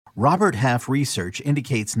Robert Half research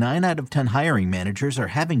indicates 9 out of 10 hiring managers are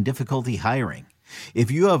having difficulty hiring.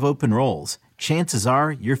 If you have open roles, chances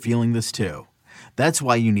are you're feeling this too. That's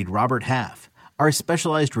why you need Robert Half. Our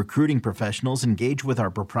specialized recruiting professionals engage with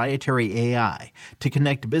our proprietary AI to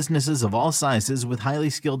connect businesses of all sizes with highly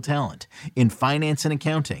skilled talent in finance and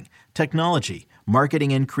accounting, technology,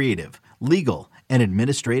 marketing and creative, legal, and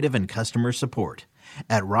administrative and customer support.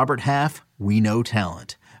 At Robert Half, we know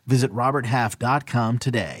talent. Visit roberthalf.com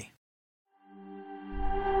today.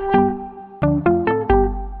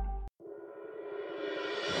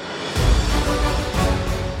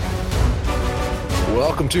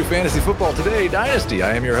 Welcome to Fantasy Football Today Dynasty.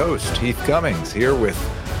 I am your host, Heath Cummings, here with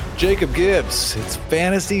Jacob Gibbs. It's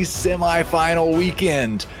fantasy semifinal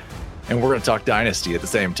weekend, and we're going to talk Dynasty at the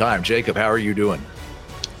same time. Jacob, how are you doing?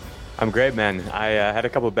 I'm great, man. I had a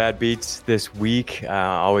couple of bad beats this week.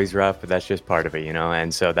 Always rough, but that's just part of it,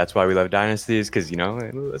 And so that's why we love dynasties, because,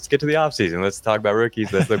 let's get to the offseason. Let's talk about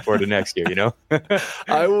rookies. Let's look forward to next year,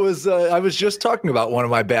 I was just talking about one of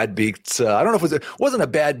my bad beats. I don't know if it wasn't a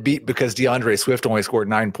bad beat because DeAndre Swift only scored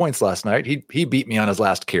 9 points last night. He beat me on his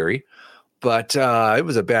last carry. But it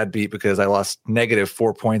was a bad beat because I lost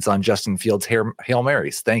 -4 points on Justin Fields' Hail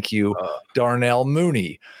Marys. Thank you, Darnell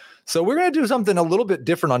Mooney. So we're going to do something a little bit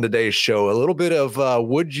different on today's show, a little bit of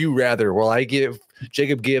Would You Rather. Well, I give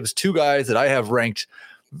Jacob Gibbs 2 guys that I have ranked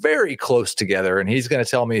very close together, and he's going to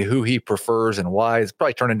tell me who he prefers and why. It's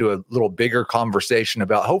probably turned into a little bigger conversation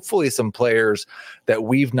about hopefully some players that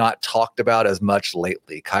we've not talked about as much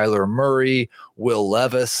lately. Kyler Murray, Will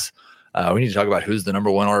Levis. We need to talk about who's the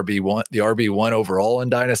number one RB1, the RB1 overall in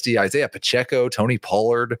Dynasty. Isaiah Pacheco, Tony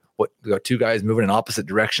Pollard. We got 2 guys moving in opposite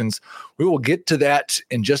directions. We will get to that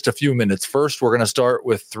in just a few minutes. First, we're going to start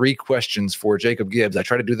with 3 questions for Jacob Gibbs. I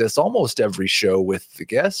try to do this almost every show with the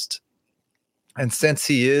guest. And since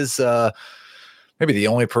he is maybe the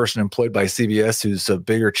only person employed by CBS who's a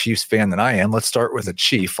bigger Chiefs fan than I am, let's start with a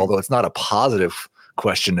Chief, although it's not a positive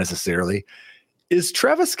question necessarily. Is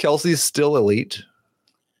Travis Kelce still elite?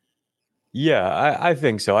 Yeah, I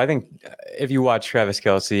think so. I think if you watch Travis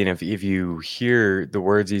Kelce and if you hear the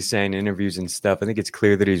words he's saying in interviews and stuff, I think it's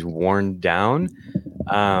clear that he's worn down.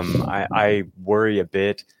 I worry a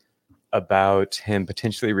bit about him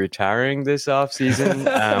potentially retiring this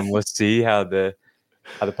offseason. We'll see how the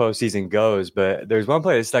postseason goes. But there's one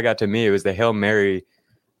play that stuck out to me. It was the Hail Mary.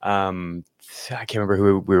 I can't remember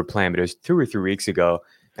who we were playing, but it was 2 or 3 weeks ago.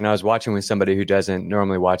 And I was watching with somebody who doesn't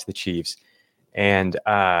normally watch the Chiefs. And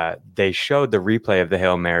they showed the replay of the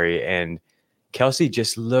Hail Mary, and Kelce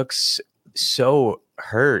just looks so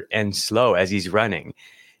hurt and slow as he's running.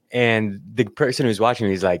 And the person who's watching,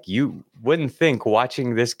 he's like, you wouldn't think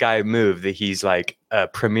watching this guy move that he's like a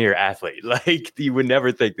premier athlete. Like you would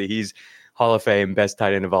never think that he's Hall of Fame, best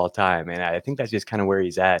tight end of all time. And I think that's just kind of where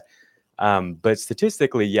he's at. But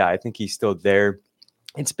statistically, yeah, I think he's still there.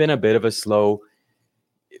 It's been a bit of a slow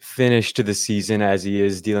finish to the season as he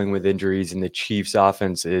is dealing with injuries, and the Chiefs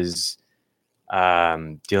offense is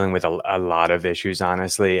dealing with a lot of issues,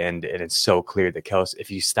 honestly. And it's so clear that Kelce, if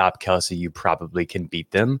you stop Kelce, you probably can beat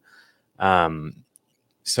them.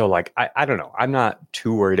 So like, I don't know. I'm not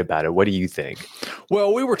too worried about it. What do you think?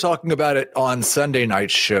 Well, we were talking about it on Sunday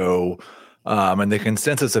night's show. And the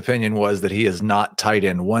consensus opinion was that he is not tight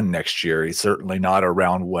end 1 next year. He's certainly not a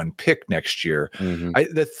round 1 pick next year.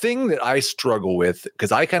 Mm-hmm. The thing that I struggle with,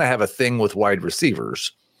 because I kind of have a thing with wide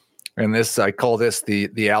receivers, and I call this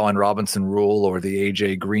the Allen Robinson rule or the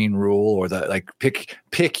AJ Green rule, or the like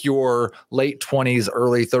pick your late 20s,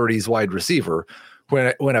 early 30s wide receiver.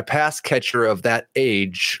 When a pass catcher of that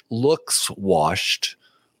age looks washed,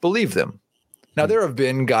 believe them. Now, there have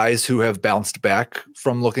been guys who have bounced back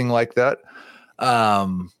from looking like that.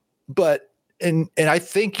 But I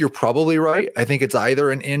think you're probably right. I think it's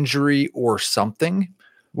either an injury or something.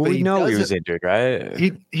 Well, we know he was injured, right?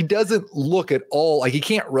 He doesn't look at all like he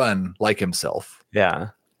can't run like himself.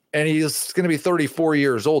 Yeah. And he's going to be 34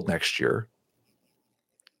 years old next year.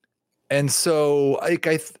 And so I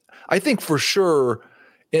think for sure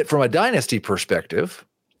from a dynasty perspective,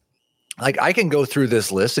 like I can go through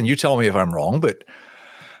this list and you tell me if I'm wrong, but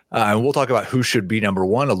we'll talk about who should be number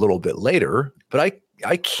 1 a little bit later. But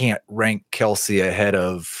I can't rank Kelce ahead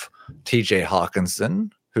of TJ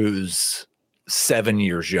Hawkinson, who's 7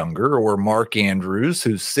 years younger, or Mark Andrews,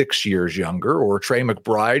 who's 6 years younger, or Trey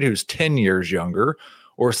McBride, who's 10 years younger,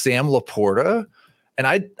 or Sam Laporta. And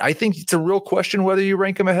I think it's a real question whether you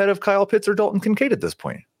rank him ahead of Kyle Pitts or Dalton Kincaid at this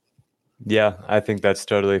point. Yeah, I think that's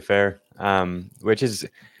totally fair. Which is,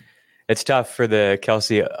 it's tough for the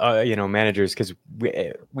Kelce, managers, because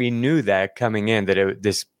we knew that coming in that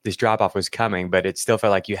this drop off was coming, but it still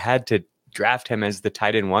felt like you had to draft him as the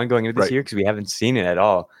tight end one going into this Right. year because we haven't seen it at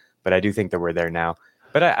all. But I do think that we're there now.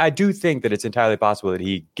 But I do think that it's entirely possible that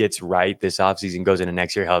he gets right this offseason, goes into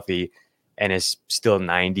next year healthy, and is still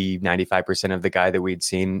 95% of the guy that we'd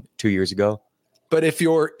seen 2 years ago. But if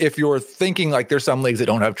you're thinking like there's some leagues that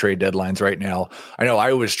don't have trade deadlines right now, I know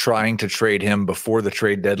I was trying to trade him before the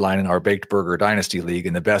trade deadline in our Baked Burger Dynasty League,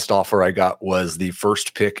 and the best offer I got was the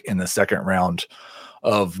first pick in the second round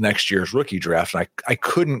of next year's rookie draft. And I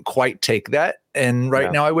couldn't quite take that, and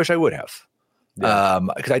now I wish I would have.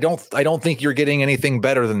 Because I don't think you're getting anything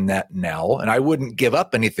better than that now, and I wouldn't give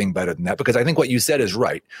up anything better than that because I think what you said is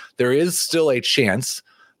right. There is still a chance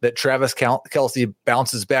that Travis Kelce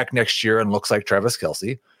bounces back next year and looks like Travis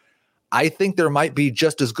Kelce. I think there might be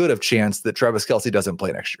just as good of chance that Travis Kelce doesn't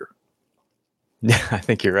play next year. Yeah, I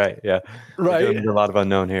think you're right. Yeah, right. There's a lot of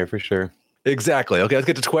unknown here for sure. Exactly. Okay, let's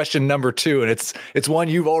get to question number 2, and it's one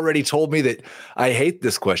you've already told me that I hate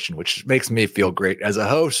this question, which makes me feel great as a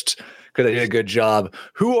host because I did a good job.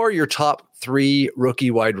 Who are your top 3 rookie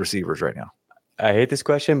wide receivers right now? I hate this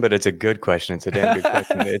question, but it's a good question. It's a damn good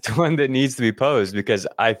question. It's one that needs to be posed because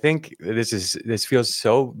I think this feels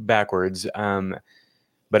so backwards.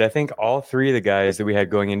 But I think all 3 of the guys that we had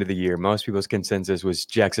going into the year, most people's consensus was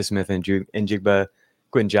Jackson Smith and Njigba,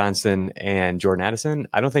 Quentin Johnson, and Jordan Addison.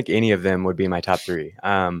 I don't think any of them would be my top 3.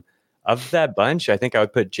 Of that bunch, I think I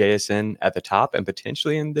would put JSN at the top and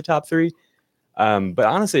potentially in the top 3. But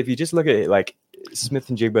honestly, if you just look at it, like Smith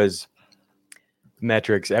and Jigba's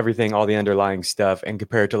metrics, everything, all the underlying stuff, and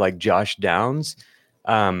compare it to like Josh Downs,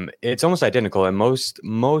 it's almost identical. And most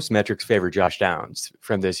metrics favor Josh Downs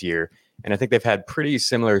from this year. And I think they've had pretty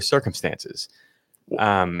similar circumstances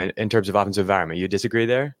in terms of offensive environment. You disagree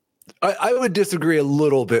there? I would disagree a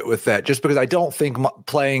little bit with that, just because I don't think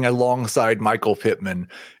playing alongside Michael Pittman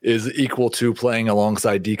is equal to playing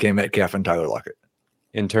alongside DK Metcalf and Tyler Lockett.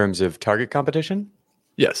 In terms of target competition?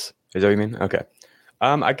 Yes. Is that what you mean? Okay.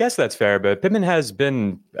 I guess that's fair, but Pittman has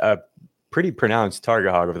been a pretty pronounced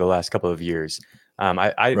target hog over the last couple of years.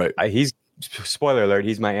 He's, spoiler alert,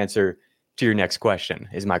 he's my answer to your next question,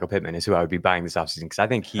 is Michael Pittman is who I would be buying this offseason because I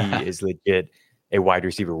think he is legit a wide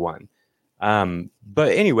receiver 1.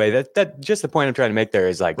 But anyway, that just the point I'm trying to make there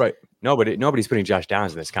is like nobody's putting Josh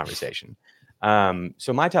Downs in this conversation.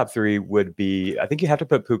 So my top 3 would be, I think you have to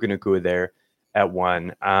put Puka Nacua there at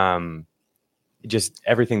 1. Just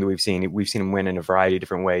everything that we've seen him win in a variety of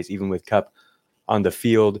different ways, even with Cup on the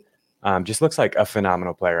field. Just looks like a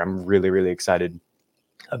phenomenal player. I'm really, really excited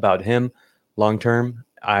about him long term.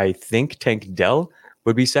 I think Tank Dell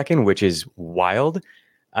would be second, which is wild.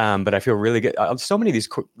 But I feel really good. So many of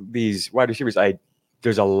these wide receivers,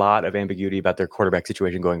 there's a lot of ambiguity about their quarterback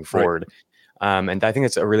situation going forward. And I think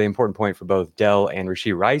it's a really important point for both Dell and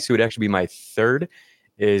Rashee Rice, who would actually be my third,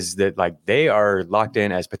 is that like they are locked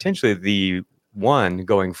in as potentially the one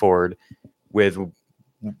going forward with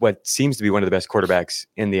what seems to be one of the best quarterbacks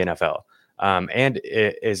in the NFL. And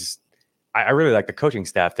it is, I really like the coaching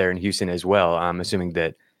staff there in Houston as well. I'm assuming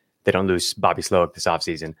that they don't lose Bobby Slowick this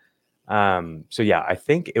offseason. So yeah, I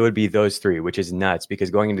think it would be those 3, which is nuts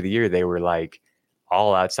because going into the year, they were like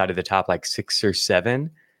all outside of the top, like 6 or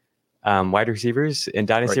 7 wide receivers in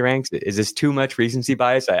dynasty ranks. Is this too much recency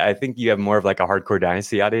bias? I think you have more of like a hardcore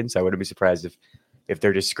dynasty audience. I wouldn't be surprised if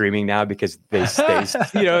they're just screaming now because they stay,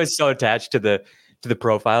 it's so attached to the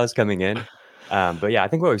profiles coming in. But yeah, I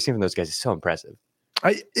think what we've seen from those guys is so impressive.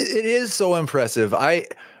 It is so impressive.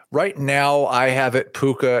 Right now I have it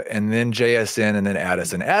Puka and then JSN and then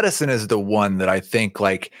Addison. Addison is the one that I think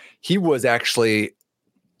like he was actually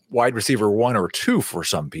wide receiver 1 or 2 for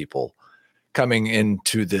some people coming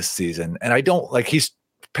into this season. And I don't like, he's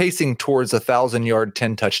pacing towards 1,000-yard,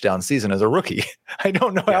 10 touchdown season as a rookie. I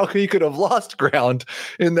don't know how he could have lost ground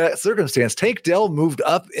in that circumstance. Tank Dell moved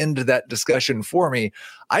up into that discussion for me.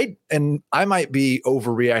 I might be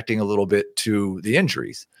overreacting a little bit to the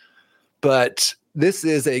injuries, but this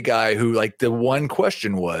is a guy who, like, the one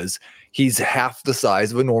question was, he's half the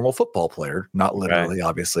size of a normal football player, not literally,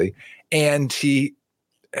 obviously, and he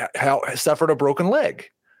suffered a broken leg.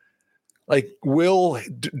 Like,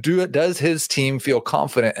 does his team feel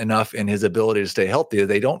confident enough in his ability to stay healthy that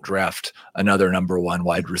they don't draft another number 1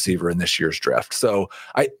 wide receiver in this year's draft? So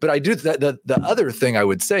I do that. The other thing I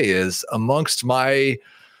would say is, amongst my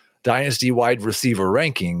dynasty wide receiver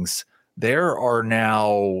rankings, there are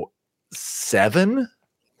now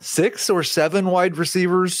 6 or 7 wide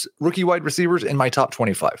receivers, rookie wide receivers in my top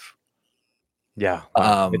 25. Yeah.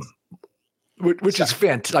 Which is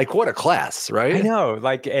fantastic. Like, what a class, right? I know.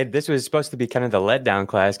 Like, this was supposed to be kind of the letdown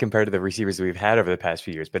class compared to the receivers that we've had over the past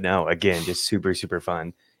few years. But no, again, just super, super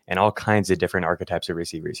fun and all kinds of different archetypes of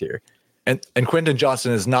receivers here. And Quentin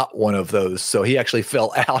Johnston is not one of those, so he actually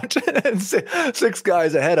fell out and 6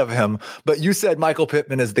 guys ahead of him. But you said Michael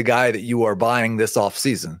Pittman is the guy that you are buying this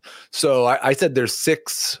offseason. So I said there's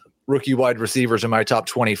 6 rookie wide receivers in my top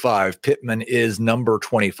 25. Pittman is number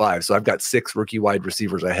 25. So I've got 6 rookie wide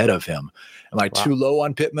receivers ahead of him. Am I too low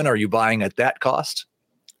on Pittman? Are you buying at that cost?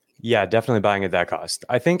 Yeah, definitely buying at that cost.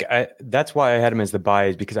 I think that's why I had him as the buy,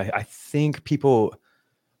 is because I think people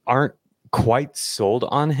aren't quite sold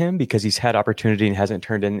on him because he's had opportunity and hasn't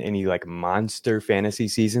turned in any like monster fantasy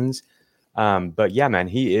seasons. But yeah, man,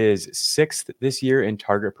 he is 6th this year in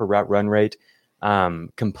target per route run rate.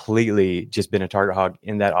 Completely just been a target hog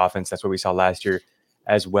in that offense. That's what we saw last year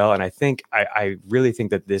as well. And I think I really think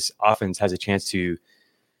that this offense has a chance to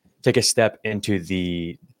take a step into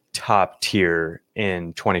the top tier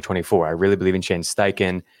in 2024. I really believe in Shane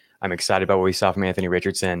Steichen. I'm excited about what we saw from Anthony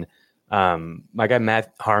Richardson. My guy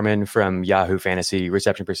Matt Harmon from Yahoo Fantasy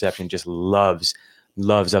Reception Perception just loves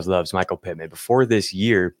Michael Pittman. Before this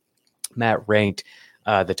year, Matt ranked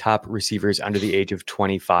the top receivers under the age of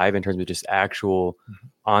 25 in terms of just actual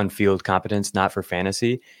on-field competence, not for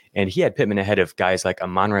fantasy. And he had Pittman ahead of guys like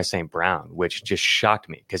Amon-Ra St. Brown, which just shocked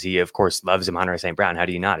me because he, of course, loves Amon-Ra St. Brown. How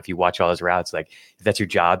do you not? If you watch all his routes, like if that's your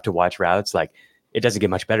job to watch routes, like it doesn't get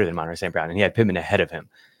much better than Amon-Ra St. Brown. And he had Pittman ahead of him.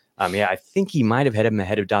 Yeah, I think he might have had him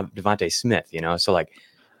ahead of Devontae Smith, so like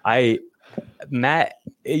Matt,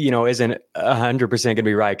 isn't 100% going to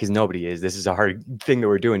be right because nobody is. This is a hard thing that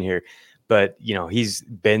we're doing here. But, he's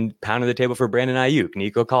been pounding the table for Brandon Ayuk,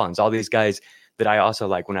 Nico Collins, all these guys that I also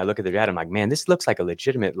like. When I look at their data, I'm like, man, this looks like a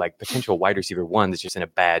legitimate, like potential wide receiver one that's just in a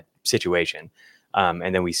bad situation.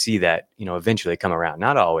 And then we see that, eventually come around,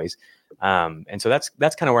 not always. And so that's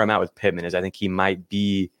kind of where I'm at with Pittman, is I think he might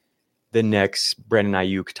be the next Brandon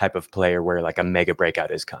Ayuk type of player where like a mega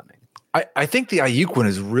breakout is coming. I think the Ayuk one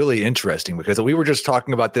is really interesting because we were just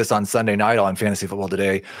talking about this on Sunday night on Fantasy Football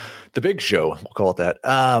Today, the big show, we'll call it that,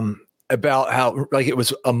 about how like it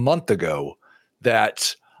was a month ago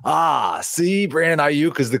that, see, Brandon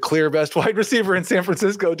Ayuk is the clear best wide receiver in San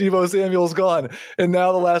Francisco. Deebo Samuel's gone. And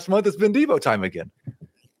now the last month it's been Deebo time again.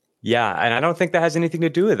 Yeah, and I don't think that has anything to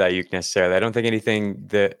do with Ayuk necessarily. I don't think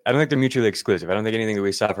they're mutually exclusive. I don't think anything that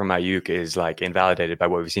we saw from Ayuk is like invalidated by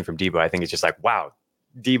what we've seen from Deebo. I think it's just like, wow,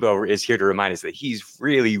 Deebo is here to remind us that he's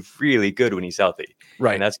really, really good when he's healthy.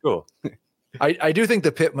 Right. And that's cool. I do think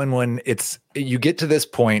the Pittman one, you get to this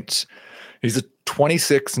point, he's a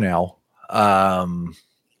 26 now. And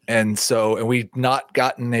we've not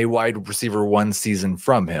gotten a wide receiver one season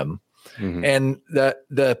from him. Mm-hmm. And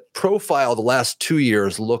the profile the last 2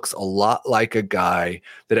 years looks a lot like a guy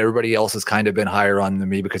that everybody else has kind of been higher on than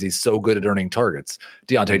me because he's so good at earning targets,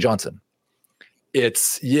 Deontay Johnson.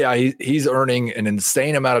 He's earning an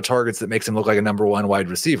insane amount of targets that makes him look like a number one wide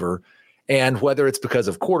receiver. And whether it's because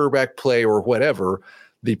of quarterback play or whatever,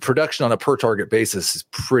 the production on a per target basis is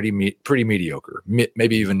pretty mediocre,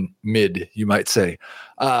 maybe even mid, you might say.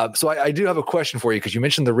 So I do have a question for you because you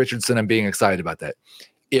mentioned the Richardson and being excited about that.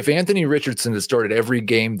 If Anthony Richardson had started every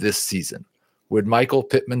game this season, would Michael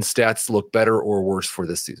Pittman's stats look better or worse for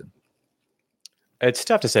this season? It's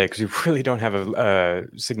tough to say because we really don't have a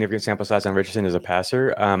significant sample size on Richardson as a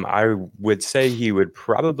passer. I would say he would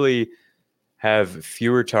probably have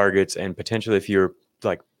fewer targets and potentially fewer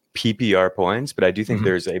like PPR points, but I do think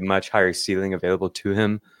there's a much higher ceiling available to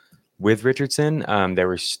him with Richardson. They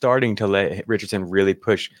were starting to let Richardson really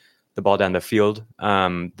push the ball down the field.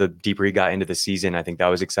 The deeper he got into the season, I think that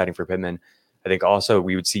was exciting for Pittman. I think also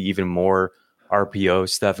we would see even more RPO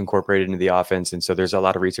stuff incorporated into the offense. And so there's a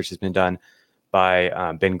lot of research that's been done by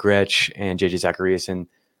Ben Gretsch and JJ Zacharias. And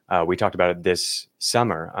we talked about it this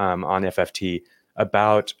summer on FFT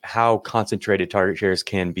about how concentrated target shares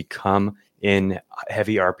can become in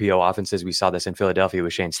heavy RPO offenses. We saw this in Philadelphia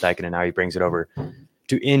with Shane Steichen, and now he brings it over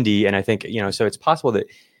to Indy. And I think, so it's possible that,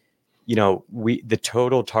 the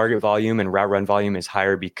total target volume and route run volume is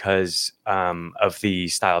higher because of the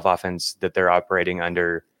style of offense that they're operating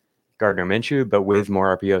under Gardner Minshew. But with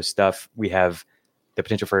more RPO stuff, we have the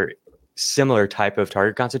potential for similar type of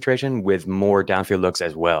target concentration with more downfield looks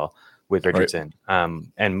as well with Richardson. Right.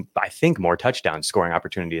 And I think more touchdown scoring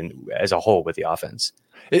opportunity as a whole with the offense.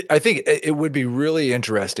 I think it would be really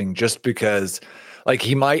interesting just because like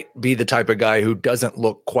he might be the type of guy who doesn't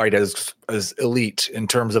look quite as elite in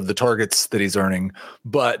terms of the targets that he's earning,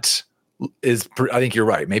 but I think you're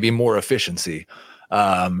right, maybe more efficiency.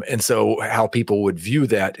 And so how people would view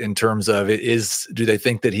that in terms of do they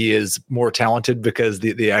think that he is more talented because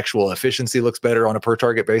the actual efficiency looks better on a per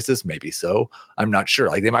target basis? Maybe so. I'm not sure.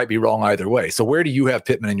 Like they might be wrong either way. So where do you have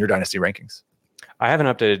Pittman in your dynasty rankings? I haven't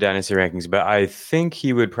updated Dynasty rankings, but I think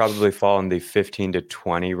he would probably fall in the 15 to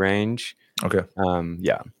 20 range. Okay.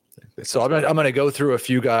 Yeah. So I'm going to go through a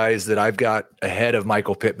few guys that I've got ahead of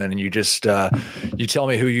Michael Pittman, and you just you tell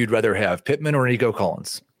me who you'd rather have, Pittman or Nico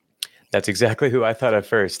Collins. That's exactly who I thought at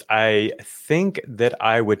first. I think that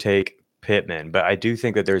I would take Pittman, but I do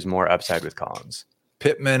think that there's more upside with Collins.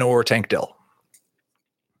 Pittman or Tank Dell?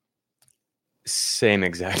 Same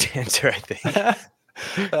exact answer, I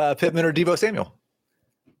think. Pittman or Deebo Samuel?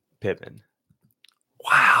 Pittman.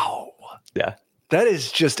 Wow. Yeah. That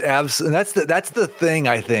is just absolutely. That's the thing,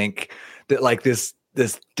 I think, that like this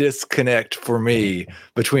disconnect for me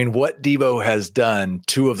between what Deebo has done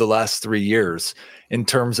 2 of the last 3 years in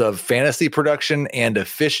terms of fantasy production and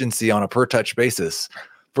efficiency on a per touch basis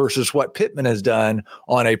versus what Pittman has done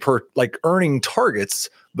on a earning targets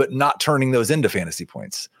but not turning those into fantasy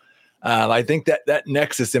points. I think that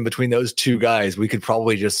nexus in between those 2 guys, we could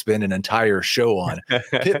probably just spend an entire show on.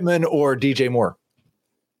 Pittman or DJ Moore?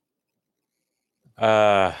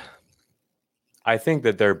 I think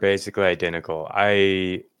that they're basically identical.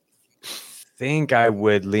 I think I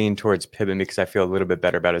would lean towards Pittman because I feel a little bit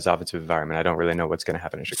better about his offensive environment. I don't really know what's going to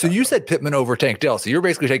happen in Chicago. So you said Pittman over Tank Dell. So you're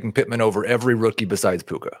basically taking Pittman over every rookie besides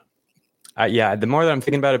Puka. Yeah, the more that I'm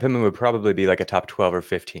thinking about it, Pittman would probably be like a top 12 or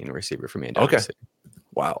 15 receiver for me in Dynasty. Okay.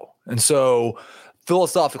 Wow. And so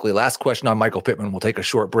philosophically, last question on Michael Pittman. We'll take a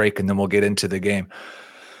short break and then we'll get into the game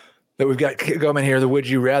that we've got going here. The would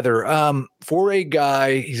you rather for a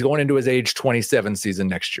guy, he's going into his age 27 season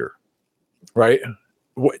next year, right?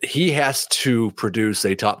 He has to produce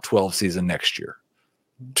a top 12 season next year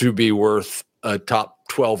to be worth a top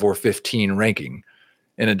 12 or 15 ranking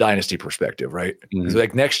in a dynasty perspective, right? Mm-hmm.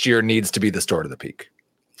 Like next year needs to be the start of the peak.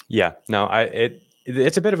 Yeah, no,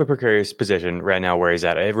 it's a bit of a precarious position right now where he's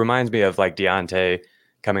at. It reminds me of like Deontay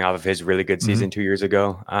coming off of his really good season 2 years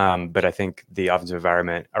ago. But I think the offensive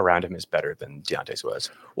environment around him is better than Deontay's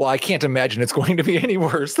was. Well, I can't imagine it's going to be any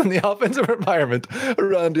worse than the offensive environment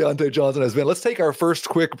around Deontay Johnson has been. Let's take our first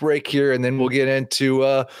quick break here, and then we'll get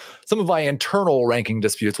into some of my internal ranking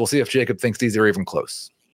disputes. We'll see if Jacob thinks these are even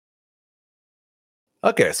close.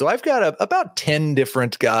 Okay, so I've got about 10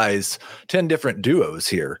 different guys, 10 different duos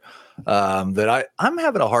here that I'm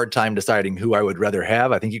having a hard time deciding who I would rather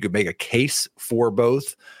have. I think you could make a case for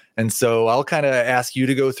both. And so I'll kind of ask you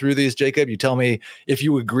to go through these, Jacob. You tell me if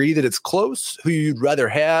you agree that it's close, who you'd rather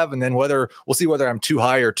have, and then we'll see whether I'm too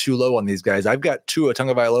high or too low on these guys. I've got Tua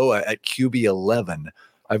Tagovailoa at QB 11.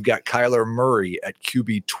 I've got Kyler Murray at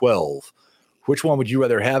QB 12. Which one would you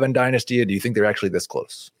rather have in Dynasty, and do you think they're actually this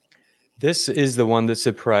close? This is the one that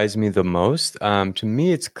surprised me the most. To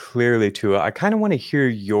me, it's clearly Tua. I kind of want to hear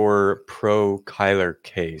your pro Kyler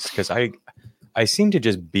case because I seem to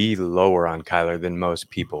just be lower on Kyler than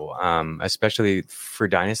most people, especially for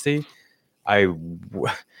Dynasty.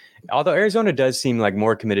 Although Arizona does seem like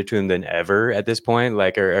more committed to him than ever at this point,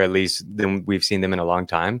 or at least than we've seen them in a long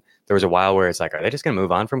time. There was a while where it's like, are they just going to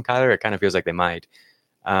move on from Kyler? It kind of feels like they might.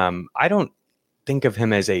 I don't think of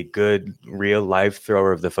him as a good real life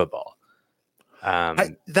thrower of the football.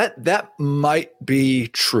 That might be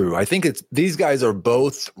true. I think these guys are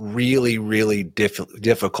both really, really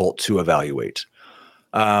difficult to evaluate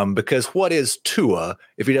because what is Tua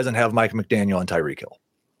if he doesn't have Mike McDaniel and Tyreek Hill?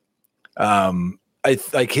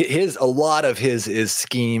 A lot of his is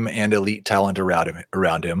scheme and elite talent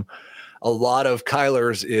around him. A lot of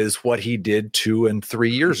Kyler's is what he did 2 and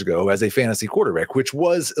 3 years ago as a fantasy quarterback, which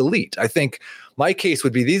was elite. I think my case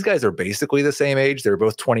would be these guys are basically the same age. They're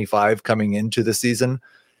both 25 coming into the season.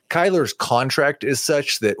 Kyler's contract is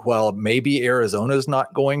such that while maybe Arizona's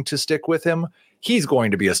not going to stick with him, he's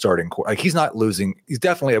going to be a starting quarterback. He's not losing. He's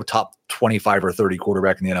definitely a top 25 or 30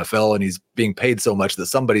 quarterback in the NFL, and he's being paid so much that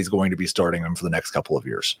somebody's going to be starting him for the next couple of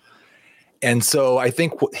years. And so I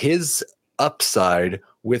think his upside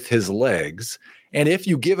with his legs, and if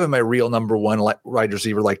you give him a real number one wide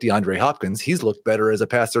receiver like DeAndre Hopkins, he's looked better as a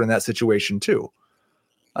passer in that situation too.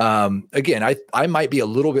 Again, I might be a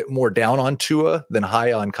little bit more down on Tua than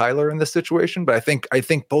high on Kyler in this situation, but I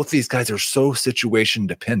think both these guys are so situation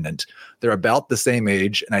dependent. They're about the same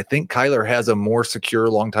age, and I think Kyler has a more secure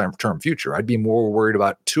long-term future. I'd be more worried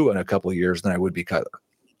about Tua in a couple of years than I would be Kyler.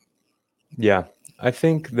 Yeah, I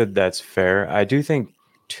think that's fair. I do think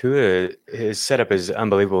Tua, his setup is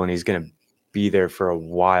unbelievable, and he's going to be there for a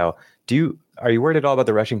while. Are you worried at all about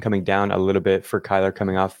the rushing coming down a little bit for Kyler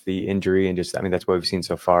coming off the injury and that's what we've seen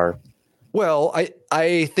so far? Well,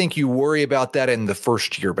 I think you worry about that in the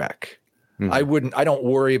first year back. Mm-hmm. I don't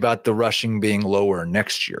worry about the rushing being lower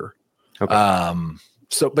next year. Okay.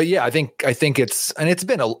 But yeah, I think it's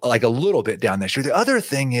been a little bit down this year. The other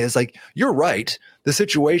thing is, like, you're right. The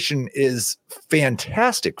situation is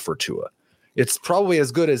fantastic for Tua. It's probably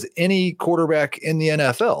as good as any quarterback in the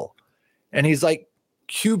NFL. And he's like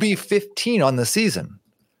QB 15 on the season.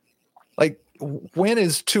 Like, when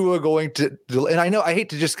is Tua going to, and I know I hate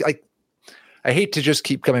to just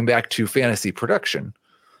keep coming back to fantasy production,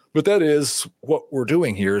 but that is what we're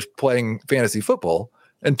doing here, is playing fantasy football,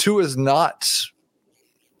 and Tua is not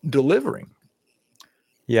delivering.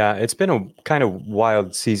 Yeah, it's been a kind of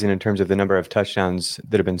wild season in terms of the number of touchdowns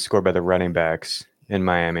that have been scored by the running backs in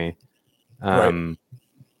Miami. Right.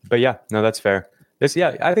 But yeah, no, that's fair. I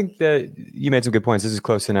think that you made some good points. This is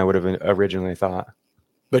closer than I would have originally thought.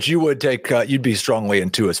 But you would take, you'd be strongly in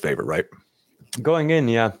Tua's favor, right? Going in,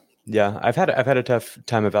 yeah. I've had a tough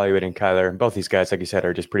time evaluating Kyler. Both these guys, like you said,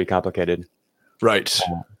 are just pretty complicated. Right.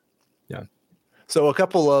 Yeah. So a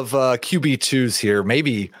couple of QB2s here,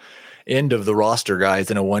 maybe end of the roster guys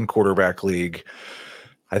in a one quarterback league.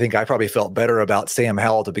 I think I probably felt better about Sam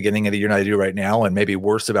Howell at the beginning of the year than I do right now, and maybe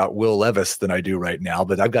worse about Will Levis than I do right now.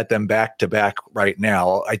 But I've got them back to back right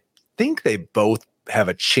now. I think they both have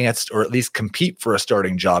a chance, or at least compete for a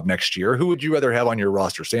starting job next year. Who would you rather have on your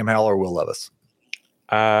roster, Sam Howell or Will Levis?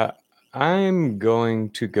 I'm going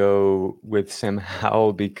to go with Sam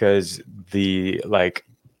Howell because the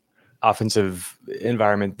offensive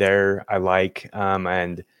environment there I like,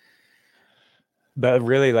 but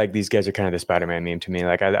really, like, these guys are kind of the Spider-Man meme to me.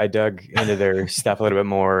 Like, I dug into their stuff a little bit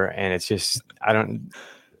more, and it's just, I don't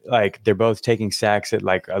like, they're both taking sacks at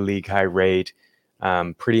like a league high rate,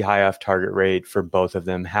 pretty high off target rate for both of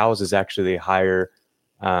them. Howell's is actually higher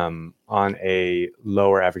on a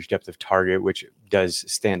lower average depth of target, which does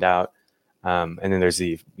stand out. And then there's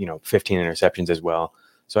the 15 interceptions as well.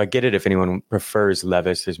 So I get it if anyone prefers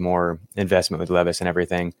Levis. There's more investment with Levis and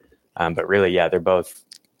everything. But really, yeah, they're both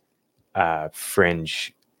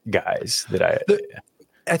fringe guys that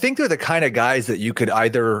I think they're the kind of guys that you could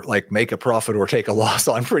either like make a profit or take a loss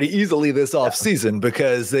on pretty easily this offseason,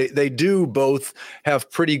 because they do both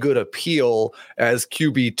have pretty good appeal as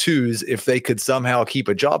QB2s if they could somehow keep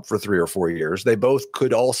a job for 3 or 4 years. They both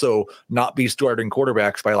could also not be starting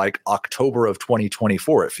quarterbacks by like October of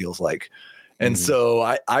 2024, it feels like. And so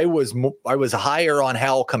I was higher on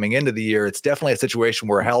Howell coming into the year. It's definitely a situation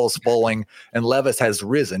where Howell's falling and Levis has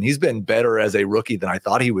risen. He's been better as a rookie than I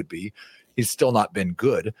thought he would be. He's still not been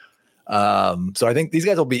good. So I think these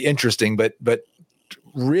guys will be interesting, but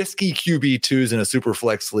risky QB2s in a super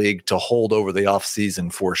flex league to hold over the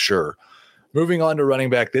offseason for sure. Moving on to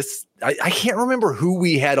running back. I can't remember who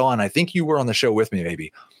we had on. I think you were on the show with me,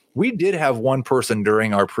 maybe. We did have one person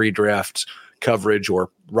during our pre-draft coverage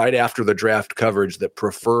or right after the draft coverage that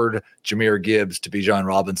preferred Jahmyr Gibbs to Bijan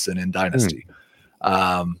Robinson in Dynasty.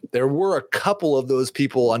 There were a couple of those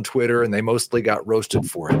people on Twitter, and they mostly got roasted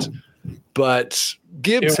for it. But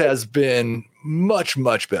Gibbs has been much,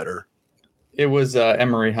 much better. It was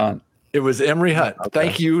Emory Hunt. It was Emory Hunt.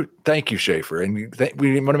 Okay. Thank you, Schaefer. And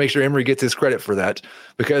we want to make sure Emory gets his credit for that,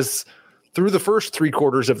 because through the first 3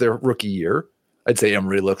 quarters of their rookie year, I'd say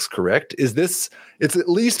Emory looks correct. It's at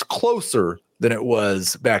least closer than it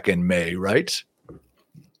was back in May, right?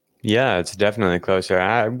 Yeah, it's definitely closer.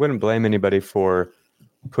 I wouldn't blame anybody for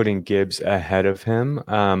putting Gibbs ahead of him.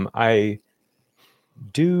 I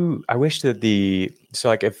wish that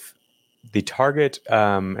if the target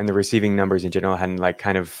and the receiving numbers in general hadn't like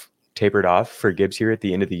kind of tapered off for Gibbs here at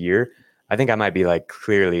the end of the year, I think I might be like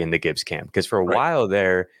clearly in the Gibbs camp, because for a while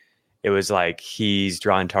there, it was like he's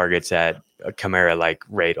drawing targets at a Kamara like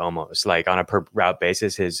rate, almost like on a per route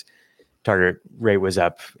basis. His target rate was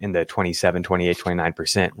up in the 27, 28,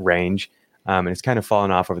 29% range. And it's kind of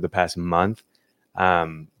fallen off over the past month.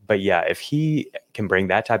 But yeah, if he can bring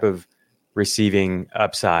that type of receiving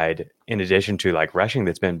upside in addition to like rushing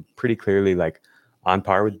that's been pretty clearly like on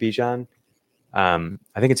par with Bijan, I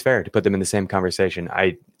think it's fair to put them in the same conversation.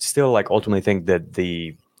 I still like ultimately think that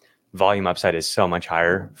the volume upside is so much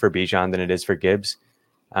higher for Bijan than it is for Gibbs.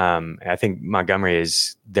 I think Montgomery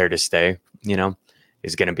is there to stay,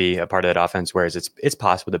 is going to be a part of that offense. Whereas it's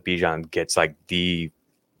possible that Bijan gets like the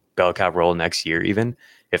bell cow role next year, even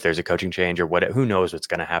if there's a coaching change or what, who knows what's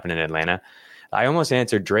going to happen in Atlanta. I almost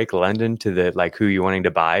answered Drake London to the, like, who you wanting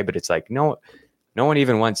to buy, but it's like, no one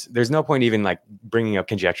even wants, there's no point even like bringing up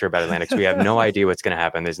conjecture about Atlanta, because we have no idea what's going to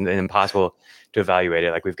happen. It's impossible to evaluate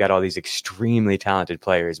it. Like, we've got all these extremely talented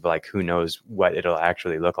players, but like, who knows what it'll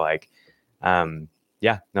actually look like.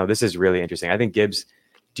 This is really interesting. I think Gibbs,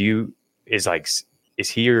 is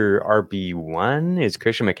he your RB1? Is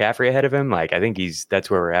Christian McCaffrey ahead of him? Like, I think that's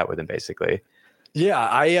where we're at with him, basically. Yeah,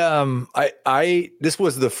 I this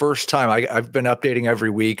was the first time I've been updating every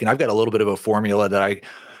week, and I've got a little bit of a formula that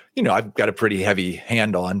I've got a pretty heavy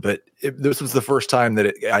hand on, but this was the first time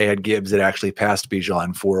that I had Gibbs that actually passed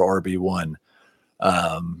Bijan for RB1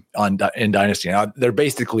 in Dynasty. Now, they're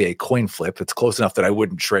basically a coin flip. It's close enough that I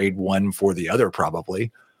wouldn't trade one for the other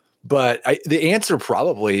probably, but the answer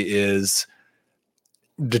probably is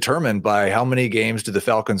determined by how many games do the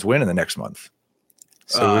Falcons win in the next month.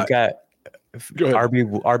 So we've got Go ahead.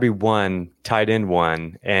 RB1, tight end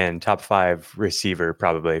 1, and top 5 receiver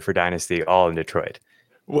probably for Dynasty, all in Detroit.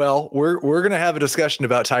 Well, we're going to have a discussion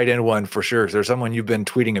about tight end 1 for sure. There's someone you've been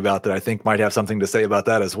tweeting about that I think might have something to say about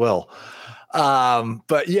that as well.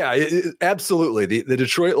 But yeah, absolutely. The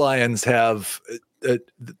Detroit Lions have, at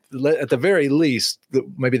the very least,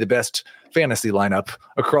 maybe the best fantasy lineup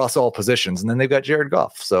across all positions. And then they've got Jared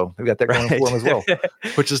Goff. So they've got that going for them as well,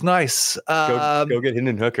 which is nice. Go get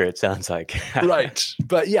Hendon Hooker, it sounds like. Right.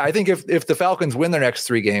 But yeah, I think if the Falcons win their next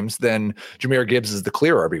 3 games, then Jahmyr Gibbs is the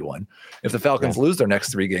clear RB1. If the Falcons lose their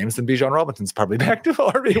next 3 games, then Bijan Robinson's probably back to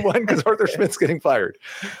RB1 because Arthur Smith's getting fired.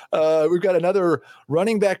 We've got another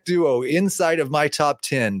running back duo inside of my top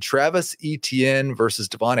 10, Travis Etienne versus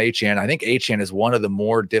Devon Achane. I think Achane is one of the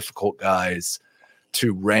more difficult guys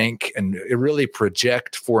to rank and really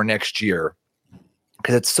project for next year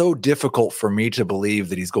because it's so difficult for me to believe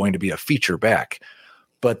that he's going to be a feature back.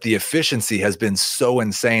 But the efficiency has been so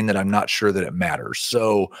insane that I'm not sure that it matters.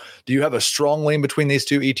 So do you have a strong lean between these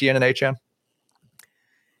two, Etienne and Achane?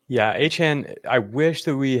 Yeah, Achane, I wish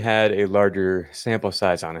that we had a larger sample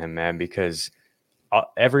size on him, man, because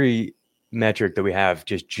every metric that we have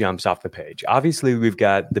just jumps off the page. Obviously, we've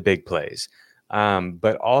got the big plays.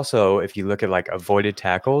 But also, if you look at like avoided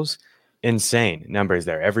tackles, insane numbers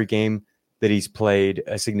there. Every game that he's played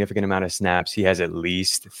a significant amount of snaps, he has at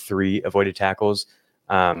least 3 avoided tackles.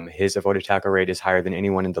 His avoided tackle rate is higher than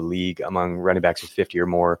anyone in the league among running backs with 50 or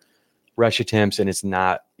more rush attempts. And it's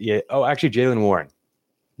not yet. Oh, actually, Jaylen Warren.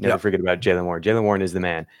 Never forget about Jaylen Warren. Jaylen Warren is the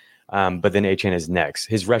man. But then Achane is next.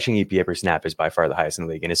 His rushing EPA per snap is by far the highest in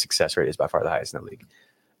the league, and his success rate is by far the highest in the league.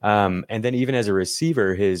 And then even as a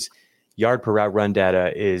receiver, his yard per route run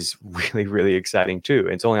data is really, really exciting too.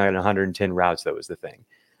 It's only on 110 routes, that was the thing.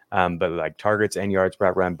 But like targets and yards per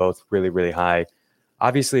route run, both really, really high.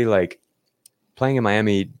 Obviously, like playing in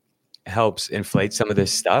Miami helps inflate some of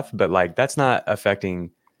this stuff, but like that's not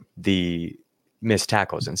affecting the missed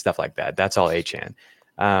tackles and stuff like that. That's all Achane.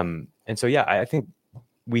 And so, yeah, I think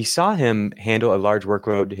we saw him handle a large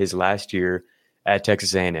workload his last year at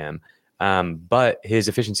Texas A&M. But his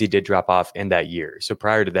efficiency did drop off in that year. So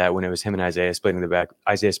prior to that, when it was him and Isaiah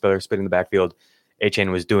Spiller splitting the backfield,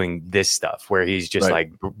 Achane was doing this stuff where he's just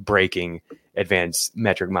like breaking advanced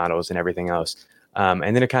metric models and everything else.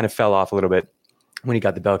 And then it kind of fell off a little bit when he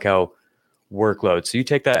got the bell cow workload. So you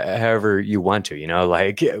take that however you want to,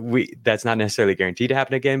 like that's not necessarily guaranteed to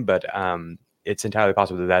happen again, but it's entirely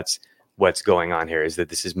possible that that's what's going on here, is that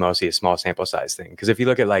this is mostly a small sample size thing. Because if you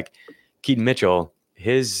look at like Keaton Mitchell,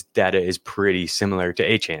 his data is pretty similar to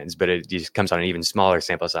Achane's, but it just comes on an even smaller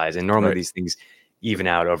sample size. And normally these things even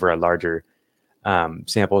out over a larger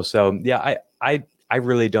sample. So yeah, I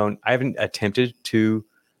really don't, I haven't attempted to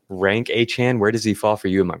rank Achane. Where does he fall for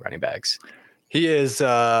you among running backs? He is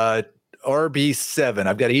RB7.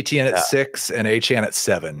 I've got Etienne at 6 and Achane at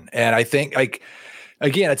 7. And I think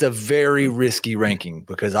again, it's a very risky ranking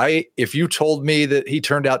because if you told me that he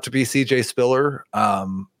turned out to be CJ Spiller,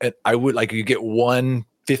 I would you get one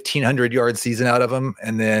 1,500-yard season out of him,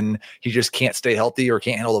 and then he just can't stay healthy or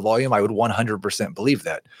can't handle the volume. I would 100% believe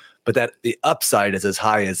that. But that the upside is as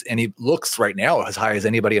high as looks right now, as high as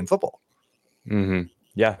anybody in football. Mm-hmm.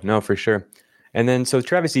 Yeah, no, for sure. And then, so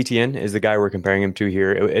Travis Etienne is the guy we're comparing him to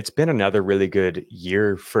here. It's been another really good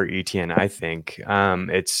year for Etienne, I think.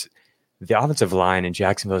 It's the offensive line in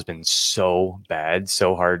Jacksonville has been so bad,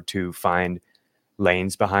 so hard to find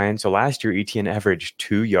lanes behind. So last year, Etienne averaged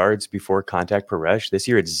 2 yards before contact per rush. This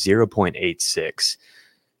year, it's 0.86.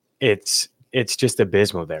 It's just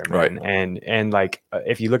abysmal there, man. Right. And like,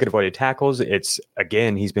 if you look at avoided tackles,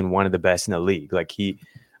 he's been one of the best in the league. Like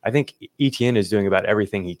I think Etienne is doing about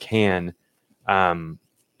everything he can. And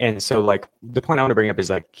so like the point I want to bring up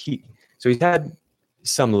is like, he's had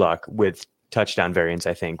some luck with touchdown variance,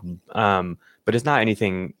 I think. But it's not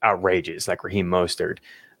anything outrageous like Raheem Mostert.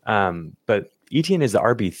 But Etienne is the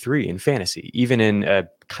RB3 in fantasy, even in a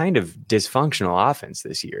kind of dysfunctional offense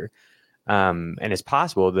this year. And it's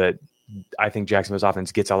possible that I think Jacksonville's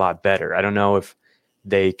offense gets a lot better. I don't know if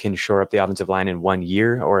they can shore up the offensive line in 1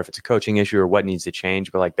 year or if it's a coaching issue or what needs to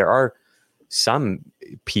change. But like there are some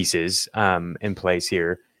pieces in place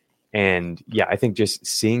here. And yeah, I think just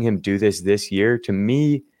seeing him do this year, to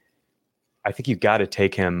me, I think you've got to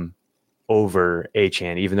take him over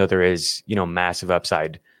Achane, even though there is, massive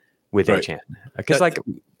upside with Achane. Because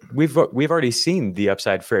we've already seen the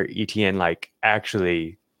upside for ETN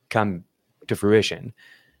actually come to fruition.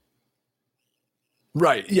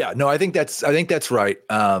 Right. Yeah. No, I think that's right.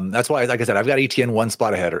 That's why, like I said, I've got ETN one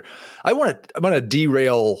spot ahead. I'm going to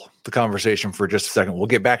derail the conversation for just a second. We'll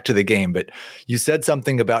get back to the game, but you said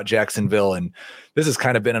something about Jacksonville, and this has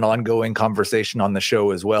kind of been an ongoing conversation on the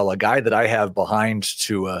show as well. A guy that I have behind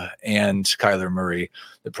Tua and Kyler Murray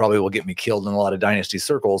that probably will get me killed in a lot of dynasty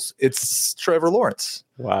circles. It's Trevor Lawrence.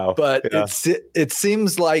 Wow. But it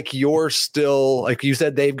seems like you're still, like you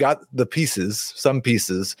said, they've got the pieces, some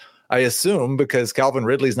pieces, I assume, because Calvin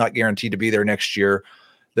Ridley's not guaranteed to be there next year,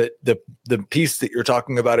 that the piece that you're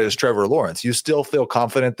talking about is Trevor Lawrence. You still feel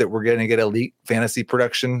confident that we're going to get elite fantasy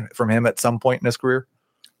production from him at some point in his career?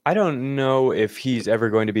 I don't know if he's ever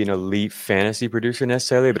going to be an elite fantasy producer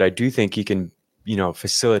necessarily, but I do think he can,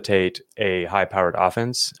 facilitate a high-powered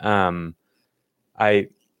offense. So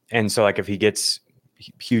if he gets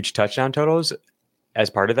huge touchdown totals as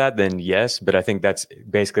part of that, then yes. But I think that's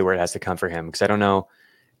basically where it has to come for him, because I don't know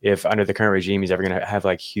if under the current regime he's ever going to have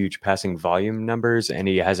huge passing volume numbers, and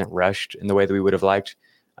he hasn't rushed in the way that we would have liked.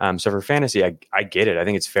 So for fantasy, I get it. I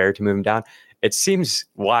think it's fair to move him down. It seems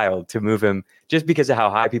wild to move him just because of how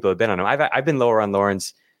high people have been on him. I've been lower on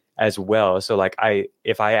Lawrence as well. So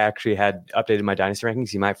if I actually had updated my dynasty rankings,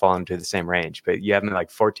 he might fall into the same range. But you have him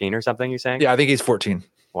 14 or something, you're saying? Yeah, I think he's 14.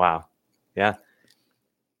 Wow. Yeah.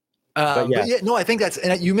 But no, I think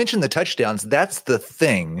and you mentioned the touchdowns. That's the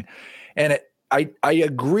thing. And I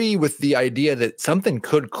agree with the idea that something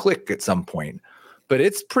could click at some point, but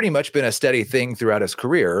it's pretty much been a steady thing throughout his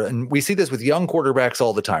career. And we see this with young quarterbacks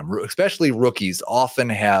all the time, especially rookies often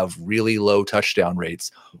have really low touchdown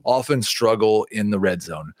rates, often struggle in the red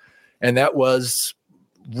zone. And that was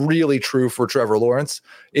really true for Trevor Lawrence.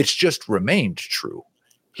 It's just remained true.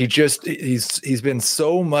 He's been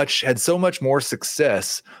had so much more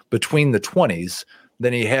success between the 20s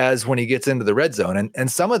than he has when he gets into the red zone. And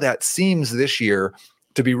some of that seems this year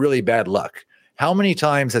to be really bad luck. How many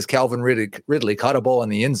times has Calvin Ridley caught a ball in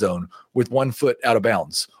the end zone with 1 foot out of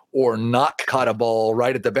bounds, or not caught a ball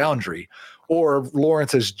right at the boundary, or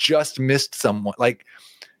Lawrence has just missed someone?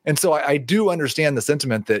 And so I do understand the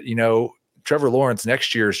sentiment that, Trevor Lawrence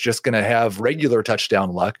next year is just going to have regular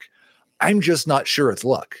touchdown luck. I'm just not sure it's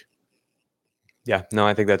luck. Yeah, no,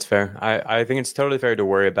 I think that's fair. I think it's totally fair to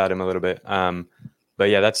worry about him a little bit. But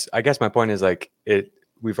yeah, I guess my point is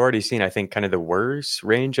we've already seen, I think, kind of the worst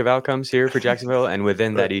range of outcomes here for Jacksonville. And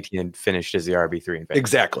within that, ETN finished as the RB3 in fantasy.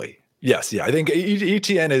 Exactly. Yes. Yeah. I think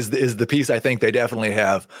ETN is the piece I think they definitely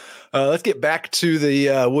have. Let's get back to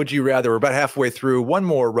the would you rather. We're about halfway through. One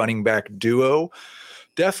more running back duo.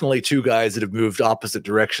 Definitely two guys that have moved opposite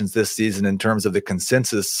directions this season in terms of the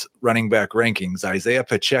consensus running back rankings. Isaiah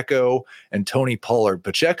Pacheco and Tony Pollard.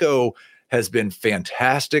 Pacheco has been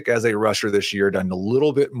fantastic as a rusher this year, done a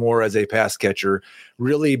little bit more as a pass catcher,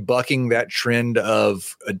 really bucking that trend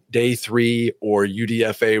of a day 3 or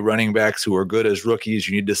UDFA running backs who are good as rookies.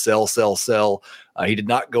 You need to sell. He did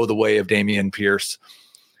not go the way of Dameon Pierce.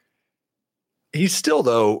 He's still,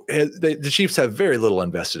 though, the Chiefs have very little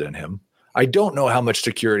invested in him. I don't know how much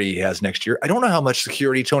security he has next year. I don't know how much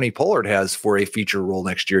security Tony Pollard has for a feature role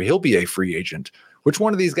next year. He'll be a free agent. Which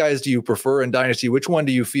one of these guys do you prefer in Dynasty? Which one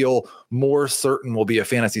do you feel more certain will be a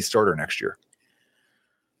fantasy starter next year?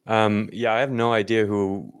 I have no idea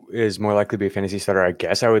who is more likely to be a fantasy starter. I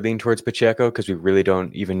guess I would lean towards Pacheco because we really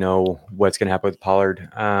don't even know what's going to happen with Pollard.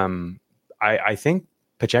 I think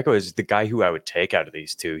Pacheco is the guy who I would take out of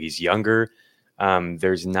these two. He's younger.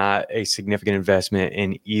 There's not a significant investment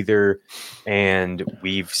in either. And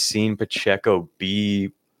we've seen Pacheco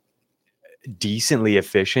be decently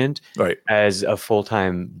efficient as a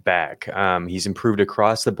full-time back. He's improved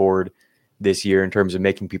across the board this year in terms of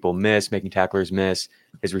making people miss, making tacklers miss.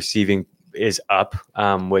 His receiving is up,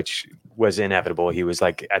 which was inevitable. He was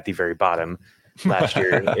at the very bottom last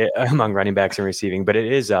year among running backs and receiving, but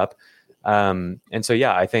it is up. And so,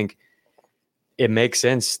 I think it makes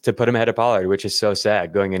sense to put him ahead of Pollard, which is so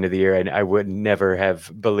sad going into the year. And I would never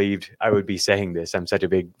have believed I would be saying this. I'm such a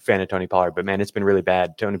big fan of Tony Pollard, but man, it's been really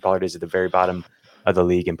bad. Tony Pollard is at the very bottom of the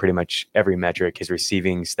league in pretty much every metric. His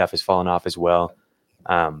receiving stuff has fallen off as well.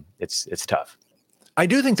 It's tough. I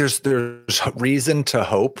do think there's reason to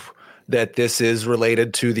hope that this is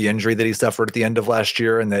related to the injury that he suffered at the end of last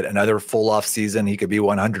year, and that another full off season, he could be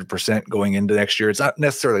 100% going into next year. It's not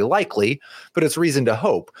necessarily likely, but it's reason to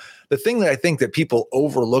hope. The thing that I think that people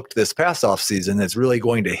overlooked this past off season that's really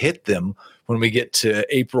going to hit them when we get to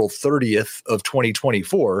April 30th of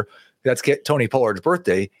 2024, that's Tony Pollard's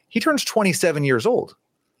birthday. He turns 27 years old.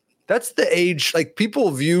 That's the age, like,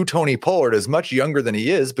 people view Tony Pollard as much younger than he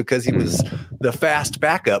is because he was the fast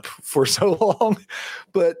backup for so long.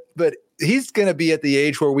 But he's going to be at the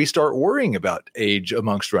age where we start worrying about age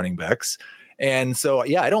amongst running backs. And so,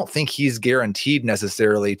 yeah, I don't think he's guaranteed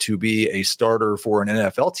necessarily to be a starter for an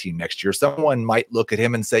NFL team next year. Someone might look at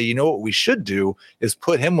him and say, you know what we should do is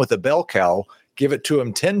put him with a bell cow, give it to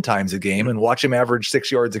him 10 times a game, and watch him average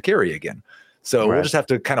 6 yards a carry again. So We'll just have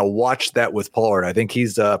to kind of watch that with Pollard. I think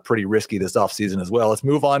he's pretty risky this offseason as well. Let's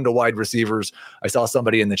move on to wide receivers. I saw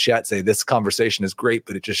somebody in the chat say this conversation is great,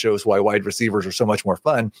 but it just shows why wide receivers are so much more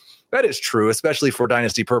fun. That is true, especially for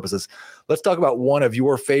dynasty purposes. Let's talk about one of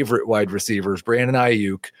your favorite wide receivers, Brandon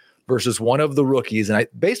Ayuk, versus one of the rookies. And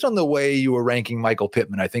based on the way you were ranking Michael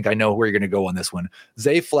Pittman, I think I know where you're going to go on this one.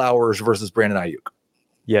 Zay Flowers versus Brandon Ayuk.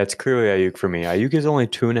 Yeah, it's clearly Ayuk for me. Ayuk is only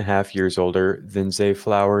 2.5 years older than Zay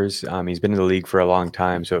Flowers. He's been in the league for a long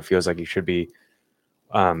time, so it feels like he should be,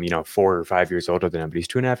 4 or 5 years older than him. But he's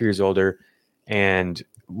 2.5 years older, and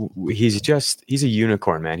he's a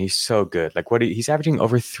unicorn, man. He's so good. Like he's averaging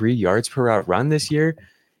over 3 yards per route run this year.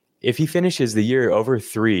 If he finishes the year over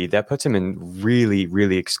 3, that puts him in really,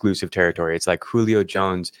 really exclusive territory. It's like Julio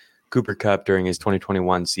Jones, Cooper Kupp during his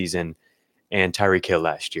 2021 season, and Tyreek Hill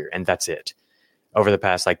last year, and that's it. Over the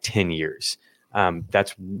past 10 years.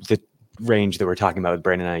 That's the range that we're talking about with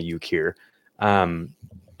Brandon Ayuk here.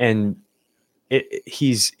 And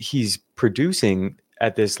he's producing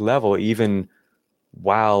at this level even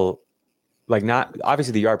while not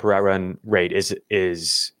obviously the yard per route run rate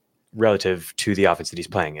is relative to the offense that he's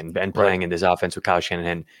playing and playing in this offense with Kyle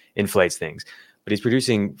Shanahan inflates things. But he's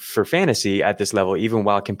producing for fantasy at this level even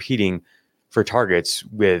while competing for targets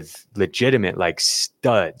with legitimate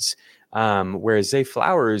studs. Whereas Zay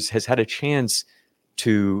Flowers has had a chance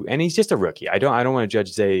to, and he's just a rookie. I don't want to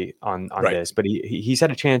judge Zay on this, but he's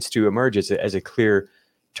had a chance to emerge as a clear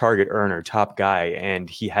target earner, top guy, and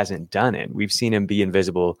he hasn't done it. We've seen him be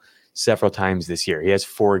invisible several times this year. He has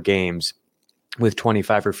 4 games with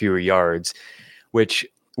 25 or fewer yards, which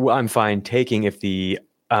I'm fine taking if the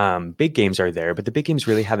big games are there, but the big games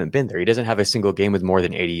really haven't been there. He doesn't have a single game with more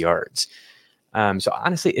than 80 yards. So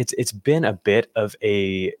honestly, it's been a bit of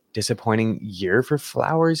a disappointing year for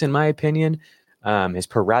Flowers, in my opinion. His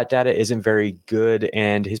per route data isn't very good,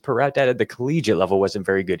 and his per route data at the collegiate level wasn't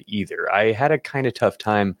very good either. I had a kind of tough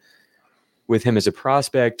time with him as a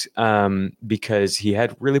prospect because he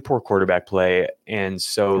had really poor quarterback play, and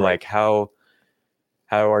so how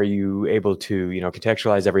are you able to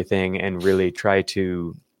contextualize everything and really try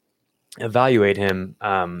to evaluate him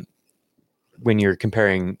when you're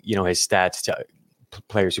comparing, his stats to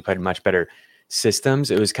players who played much better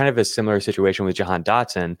systems? It was kind of a similar situation with Jahan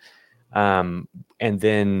Dotson. And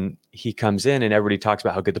then he comes in and everybody talks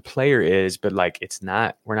about how good the player is, but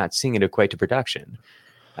we're not seeing it equate to production.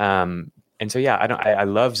 And so, yeah, I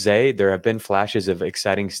love Zay. There have been flashes of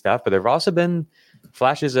exciting stuff, but there have also been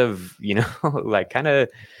flashes of, kind of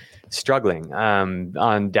struggling on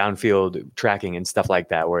downfield tracking and stuff like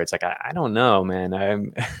that, where it's I don't know, man.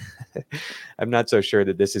 I'm not so sure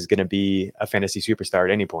that this is going to be a fantasy superstar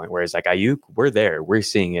at any point. Whereas Ayuk, we're there, we're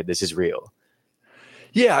seeing it. This is real.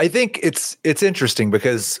 Yeah, I think it's interesting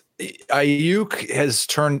because Ayuk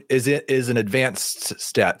is an advanced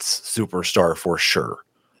stats superstar for sure.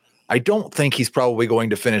 I don't think he's probably going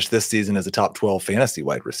to finish this season as a top 12 fantasy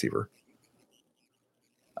wide receiver.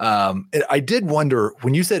 I did wonder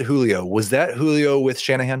when you said Julio, was that Julio with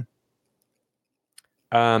Shanahan?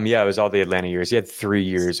 Yeah, it was all the Atlanta years. He had 3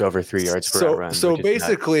 years over 3 yards per route run. So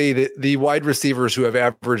basically, the wide receivers who have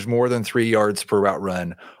averaged more than 3 yards per route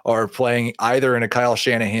run are playing either in a Kyle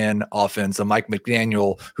Shanahan offense, a Mike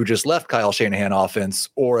McDaniel who just left Kyle Shanahan offense,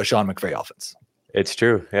 or a Sean McVay offense. It's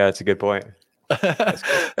true. Yeah, that's a good point.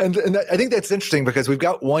 and I think that's interesting because we've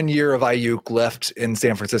got 1 year of Ayuk left in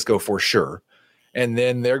San Francisco for sure. And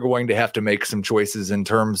then they're going to have to make some choices in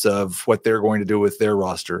terms of what they're going to do with their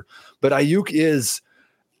roster. But Ayuk is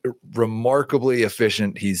remarkably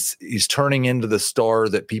efficient. He's turning into the star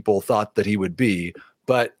that people thought that he would be,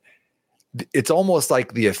 but it's almost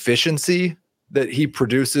like the efficiency that he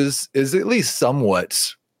produces is at least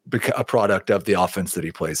somewhat a product of the offense that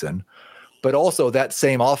he plays in. But also that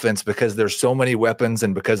same offense, because there's so many weapons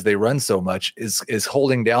and because they run so much, is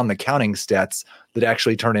holding down the counting stats that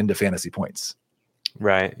actually turn into fantasy points.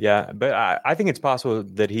 Right. Yeah. But I think it's possible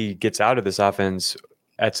that he gets out of this offense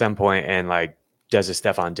at some point and like does a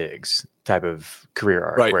Stephon Diggs type of career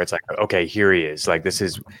arc Right. where it's like, okay, here he is. Like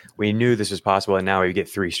we knew this was possible. And now we get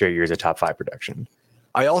 3 straight years of top 5 production.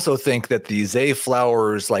 I also think that the Zay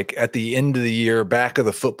Flowers, like at the end of the year, back of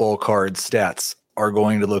the football card stats are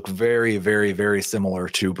going to look very, very, very similar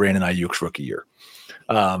to Brandon Ayuk's rookie year.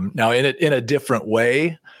 Now in a different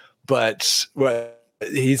way, but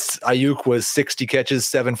Ayuk was 60 catches,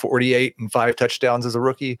 748 and 5 touchdowns as a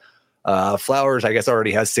rookie. Flowers, I guess,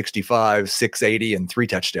 already has 65, 680 and 3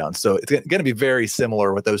 touchdowns. So it's going to be very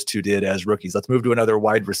similar what those two did as rookies. Let's move to another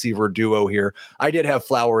wide receiver duo here. I did have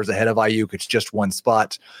Flowers ahead of Ayuk. It's just one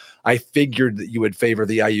spot. I figured that you would favor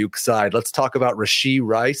the Ayuk side. Let's talk about Rashee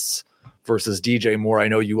Rice versus DJ Moore. I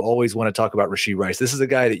know you always want to talk about Rashee Rice. This is a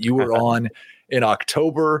guy that you were on in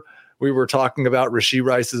October. We were talking about Rashee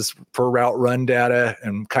Rice's per route run data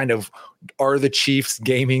and kind of, are the Chiefs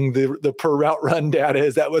gaming the per route run data?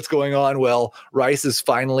 Is that what's going on? Well, Rice is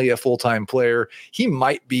finally a full-time player. He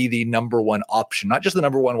might be the number one option, not just the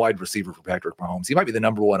number one wide receiver for Patrick Mahomes. He might be the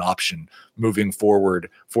number one option moving forward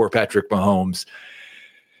for Patrick Mahomes.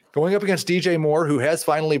 Going up against DJ Moore, who has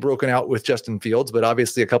finally broken out with Justin Fields, but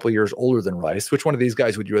obviously a couple of years older than Rice. Which one of these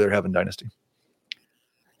guys would you rather have in Dynasty?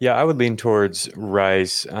 Yeah, I would lean towards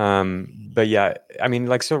Rice. But yeah, I mean,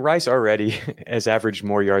 like, so Rice already has averaged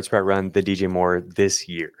more yards per run than DJ Moore this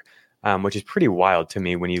year, which is pretty wild to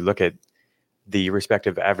me when you look at the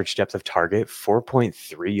respective average depth of target.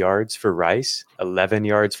 4.3 yards for Rice, 11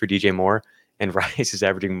 yards for DJ Moore, and Rice is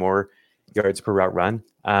averaging more yards per route run.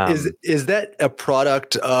 Is that a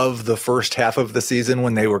product of the first half of the season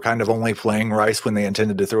when they were kind of only playing Rice when they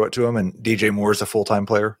intended to throw it to him, and DJ Moore is a full-time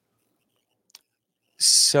player?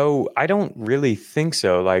 So I don't really think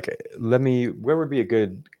so. Like, where would be a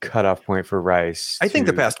good cutoff point for Rice? I think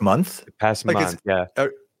the past month. Yeah.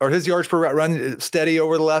 Are his yards per route run steady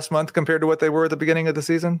over the last month compared to what they were at the beginning of the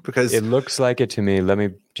season? Because it looks like it to me. Let me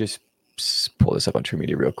just pull this up on True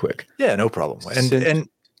Media real quick. Yeah, no problem. And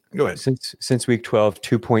go ahead. Since week 12,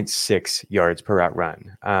 2.6 yards per route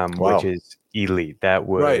run, Wow. which is elite. That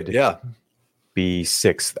would be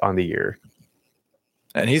 6th on the year.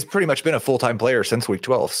 And he's pretty much been a full-time player since week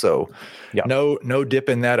 12. So no dip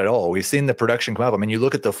in that at all. We've seen the production come up. I mean, you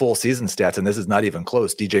look at the full season stats, and this is not even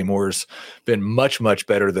close. DJ Moore's been much, much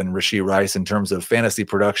better than Rashee Rice in terms of fantasy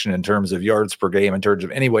production, in terms of yards per game, in terms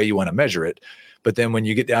of any way you want to measure it. But then when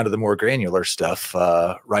you get down to the more granular stuff,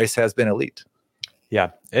 Rice has been elite. Yeah,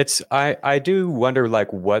 I do wonder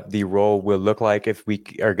like what the role will look like if we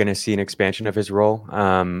are going to see an expansion of his role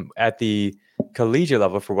at the collegiate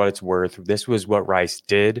level. For what it's worth, this was what Rice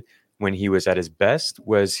did when he was at his best.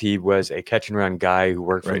 He was a catch and run guy who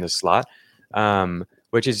worked from the slot,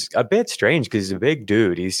 which is a bit strange because he's a big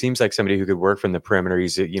dude. He seems like somebody who could work from the perimeter.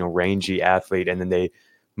 He's a rangy athlete, and then they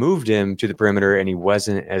moved him to the perimeter, and he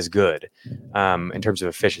wasn't as good in terms of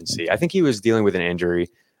efficiency. I think he was dealing with an injury.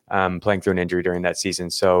 Playing through an injury during that season.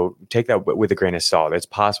 So take that with a grain of salt. It's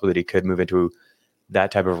possible that he could move into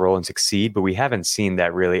that type of role and succeed, but we haven't seen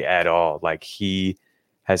that really at all. Like, he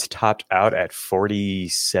has topped out at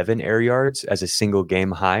 47 air yards as a single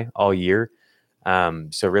game high all year.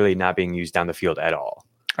 So really not being used down the field at all.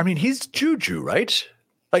 I mean, he's Juju, right?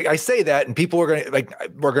 Like, I say that, and people are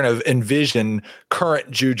we're going to envision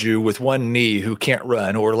current Juju with one knee who can't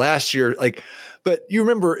run, or last year, but you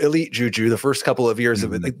remember elite Juju, the first couple of years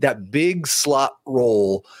of it, like that big slot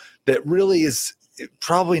role that really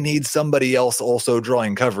probably needs somebody else also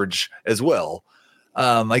drawing coverage as well.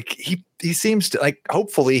 He seems to,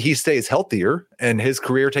 hopefully he stays healthier and his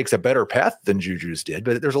career takes a better path than Juju's did,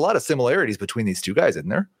 but there's a lot of similarities between these two guys, isn't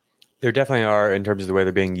there? There definitely are in terms of the way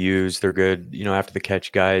they're being used. They're good, after the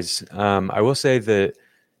catch guys. I will say that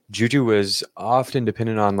Juju was often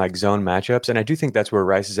dependent on zone matchups, and I do think that's where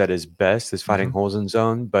Rice is at his best, is finding holes in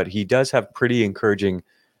zone. But he does have pretty encouraging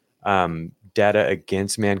data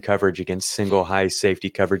against man coverage, against single high safety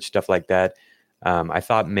coverage, stuff like that. I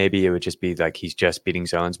thought maybe it would just be like he's just beating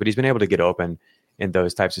zones, but he's been able to get open in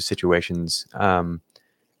those types of situations. And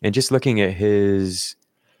just looking at his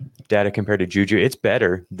data compared to Juju, it's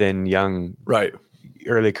better than young,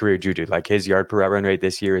 early career Juju. Like, his yard per route run rate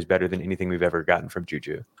this year is better than anything we've ever gotten from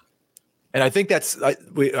Juju. And I think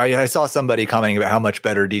I saw somebody commenting about how much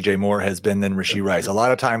better DJ Moore has been than Rashee Rice. A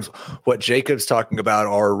lot of times what Jacob's talking about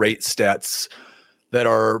are rate stats that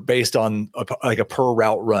are based on a per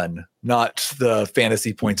route run, not the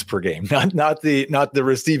fantasy points per game, not the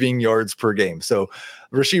receiving yards per game. So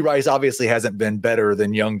Rashee Rice obviously hasn't been better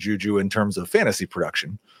than young Juju in terms of fantasy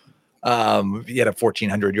production. He had a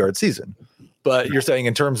 1,400 yard season, but you're saying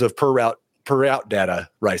in terms of per route data,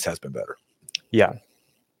 Rice has been better. Yeah.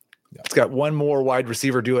 It's got one more wide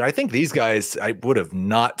receiver duo. And I think these guys, I would have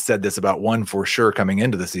not said this about one for sure coming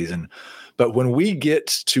into the season. But when we get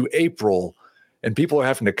to April and people are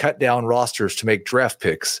having to cut down rosters to make draft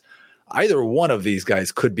picks, either one of these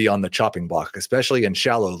guys could be on the chopping block, especially in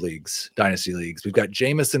shallow leagues, dynasty leagues. We've got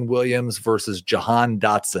Jameson Williams versus Jahan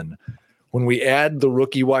Dotson. When we add the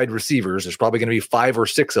rookie wide receivers, there's probably going to be 5 or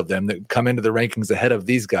 6 of them that come into the rankings ahead of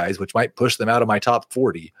these guys, which might push them out of my top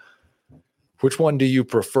 40. Which one do you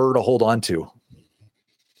prefer to hold on to?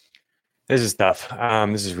 This is tough.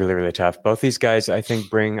 This is really, really tough. Both these guys, I think,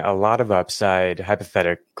 bring a lot of upside,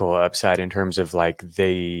 hypothetical upside in terms of like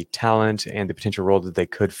the talent and the potential role that they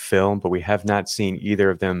could fill, but we have not seen either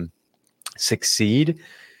of them succeed.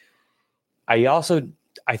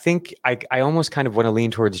 I think I almost kind of want to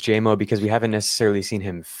lean towards JMO because we haven't necessarily seen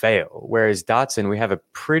him fail. Whereas Dotson, we have a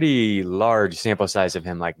pretty large sample size of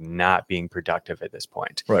him like not being productive at this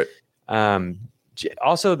point. Right.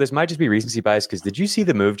 Also, this might just be recency bias because did you see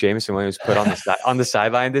the move Jameson Williams put on the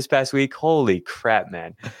sideline this past week? Holy crap,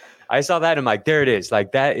 man. I saw that and I'm like, there it is.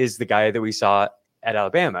 Like that is the guy that we saw at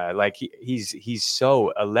Alabama. Like he's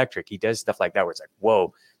so electric. He does stuff like that where it's like,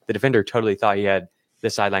 whoa, the defender totally thought he had the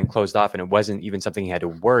sideline closed off and it wasn't even something he had to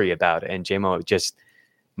worry about. And JMO just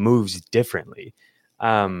moves differently.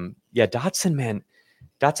 Dotson, man,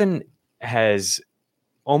 Dotson has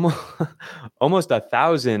almost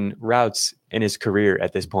 1,000 routes in his career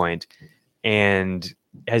at this point and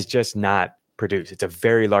has just not produced. It's a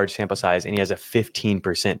very large sample size and he has a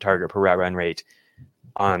 15% target per route run rate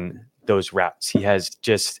on those routes. He has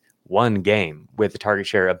just one game with a target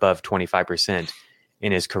share above 25%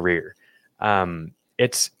 in his career.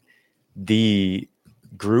 It's the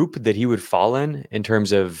group that he would fall in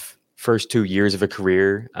terms of first 2 years of a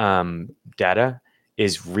career data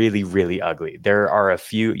is really, really ugly. There are a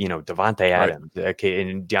few, Devontae Adams, okay,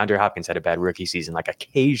 and DeAndre Hopkins had a bad rookie season. Like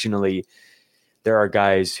occasionally there are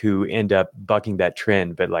guys who end up bucking that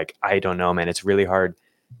trend, but like, I don't know, man, it's really hard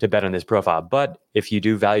to bet on this profile. But if you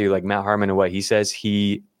do value like Matt Harmon and what he says,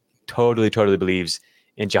 he totally believes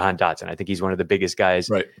in Jahan Dotson. I think he's one of the biggest guys,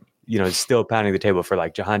 right? Still pounding the table for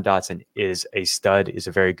like Jahan Dotson is a stud, is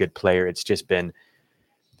a very good player. It's just been,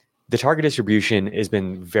 the target distribution has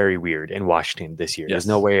been very weird in Washington this year. Yes. There's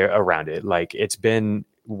no way around it. Like it's been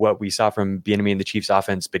what we saw from Bieniemy and the Chiefs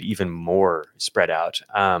offense, but even more spread out.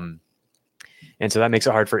 And so that makes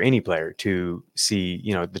it hard for any player to see,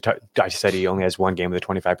 I said he only has one game with a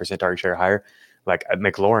 25% target share higher. Like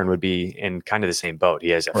McLaurin would be in kind of the same boat.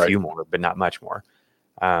 He has a few more, but not much more.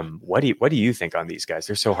 What do you think on these guys?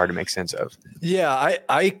 They're so hard to make sense of. Yeah,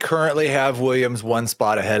 I currently have Williams one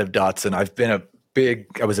spot ahead of Dotson.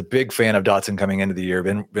 I was a big fan of Dotson coming into the year.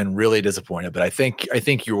 Been really disappointed, but I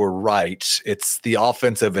think you were right. It's the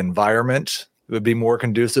offensive environment that would be more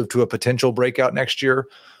conducive to a potential breakout next year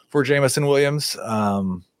for Jameson Williams.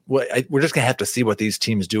 We're just gonna have to see what these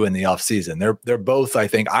teams do in the offseason. They're both. I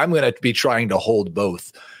think I'm gonna be trying to hold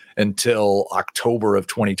both until October of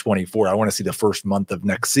 2024. I want to see the first month of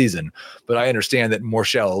next season, but I understand that more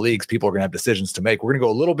shallow leagues, people are going to have decisions to make. We're going to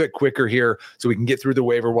go a little bit quicker here so we can get through the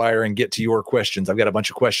waiver wire and get to your questions. I've got a bunch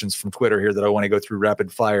of questions from Twitter here that I want to go through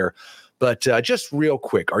rapid fire, but just real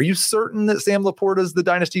quick. Are you certain that Sam Laporta is the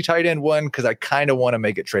dynasty tight end one? Because I kind of want to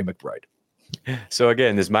make it Trey McBride. So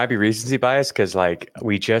again, this might be recency bias because like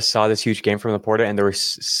we just saw this huge game from Laporta and there were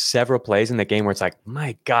several plays in the game where it's like,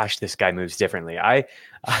 my gosh, this guy moves differently. I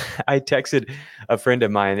texted a friend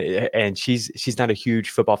of mine and she's not a huge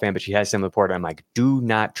football fan, but she has Sam Laporta. I'm like, do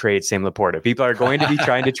not trade Sam Laporta. People are going to be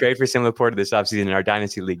trying to trade for Sam Laporta this offseason in our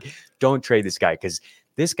dynasty league. Don't trade this guy because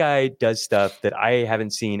this guy does stuff that I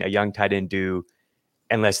haven't seen a young tight end do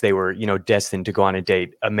unless they were, destined to go on a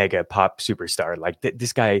date a mega pop superstar. Like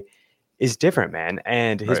this guy is different, man.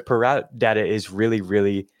 And his per route data is really,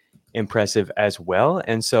 really impressive as well.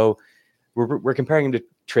 And so we're comparing him to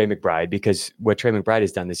Trey McBride because what Trey McBride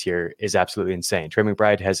has done this year is absolutely insane. Trey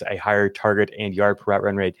McBride has a higher target and yard per route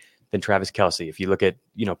run rate than Travis Kelce. If you look at,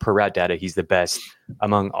 per route data, he's the best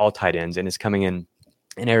among all tight ends and is coming in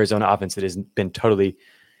an Arizona offense that has been totally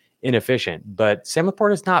inefficient. But Sam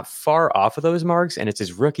Laporta is not far off of those marks, and it's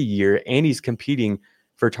his rookie year, and he's competing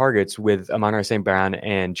for targets with Amon-Ra St. Brown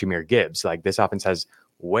and Jahmyr Gibbs. Like this offense has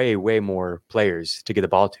way more players to get the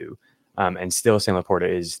ball to. And still Sam Laporta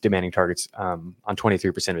is demanding targets on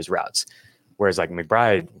 23% of his routes. Whereas like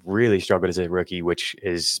McBride really struggled as a rookie, which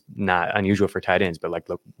is not unusual for tight ends, but like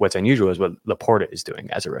look, what's unusual is what Laporta is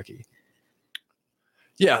doing as a rookie.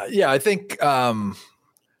 Yeah. I think I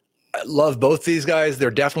love both these guys.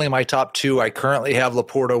 They're definitely my top two. I currently have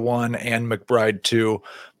Laporta 1 and McBride 2.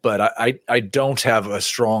 but I don't have a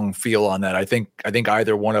strong feel on that. I think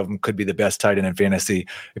either one of them could be the best tight end in fantasy.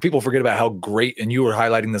 If people forget about how great, and you were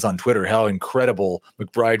highlighting this on Twitter, how incredible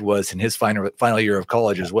McBride was in his final year of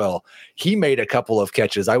college as well. He made a couple of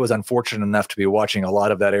catches. I was unfortunate enough to be watching a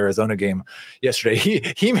lot of that Arizona game yesterday.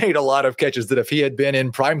 He made a lot of catches that if he had been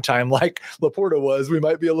in prime time like Laporta was, we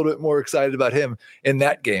might be a little bit more excited about him in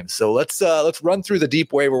that game. So let's run through the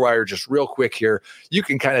deep waiver wire just real quick here. You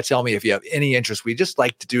can kind of tell me if you have any interest. We just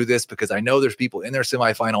like to do this because I know there's people in their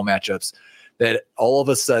semifinal matchups that all of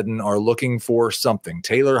a sudden are looking for something.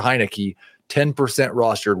 Taylor Heineke, 10%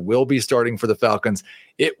 rostered, will be starting for the Falcons.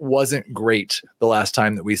 It wasn't great the last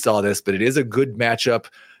time that we saw this, but it is a good matchup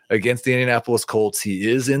against the Indianapolis Colts. He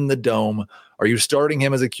is in the dome. Are you starting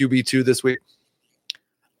him as a QB2 this week?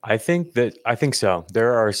 I think so.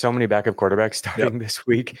 There are so many backup quarterbacks starting this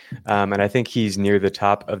week. And I think he's near the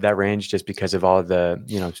top of that range just because of all the,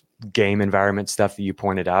 game environment stuff that you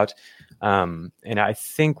pointed out. And I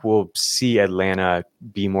think we'll see Atlanta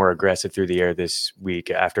be more aggressive through the air this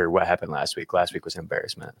week after what happened last week. Last week was an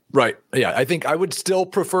embarrassment. Right. Yeah. I think I would still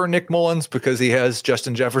prefer Nick Mullins because he has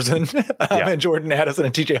Justin Jefferson and Jordan Addison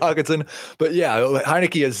and TJ Hawkinson. But yeah,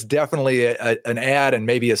 Heineke is definitely an add and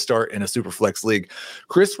maybe a start in a super flex league.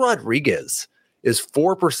 Chris Rodriguez is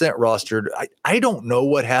 4% rostered. I don't know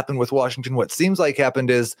what happened with Washington. What seems like happened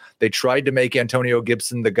is they tried to make Antonio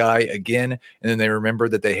Gibson the guy again, and then they remembered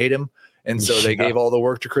that they hate him. And so they gave all the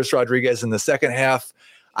work to Chris Rodriguez in the second half.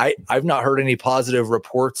 I've not heard any positive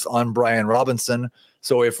reports on Brian Robinson.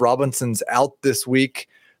 So if Robinson's out this week,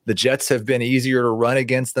 the Jets have been easier to run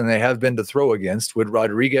against than they have been to throw against. Would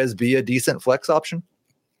Rodriguez be a decent flex option?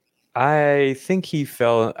 I think he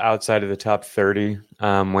fell outside of the top 30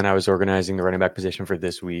 when I was organizing the running back position for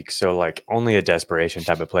this week. So only a desperation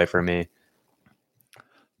type of play for me.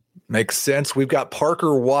 Makes sense. We've got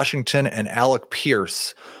Parker Washington and Alec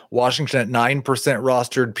Pierce. Washington at 9%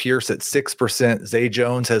 rostered, Pierce at 6%. Zay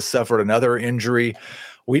Jones has suffered another injury.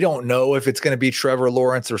 We don't know if it's going to be Trevor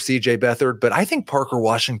Lawrence or CJ Beathard, but I think Parker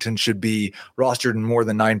Washington should be rostered in more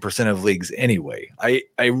than 9% of leagues anyway. I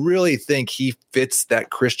really think he fits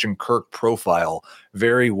that Christian Kirk profile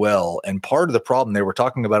very well. And part of the problem they were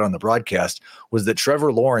talking about on the broadcast was that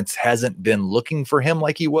Trevor Lawrence hasn't been looking for him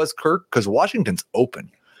like he was Kirk because Washington's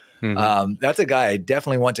open. Mm-hmm. That's a guy I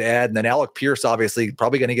definitely want to add. And then Alec Pierce, obviously,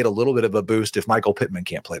 probably going to get a little bit of a boost if Michael Pittman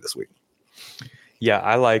can't play this week. Yeah,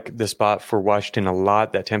 I like the spot for Washington a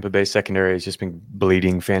lot. That Tampa Bay secondary has just been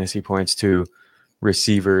bleeding fantasy points to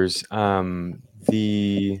receivers. Who's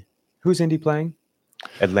Indy playing?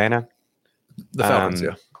 Atlanta? The Falcons,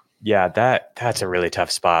 Yeah, that's a really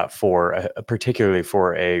tough spot for particularly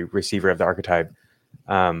for a receiver of the archetype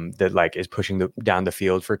that is pushing down the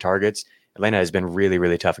field for targets. Atlanta has been really,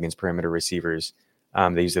 really tough against perimeter receivers.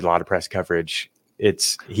 They used a lot of press coverage.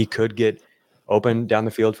 He could get open down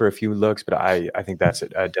the field for a few looks, but I think that's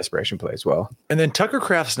a desperation play as well. And then Tucker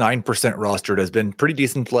Kraft's 9% rostered has been pretty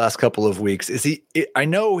decent the last couple of weeks. I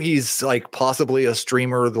know he's possibly a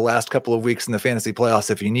streamer the last couple of weeks in the fantasy playoffs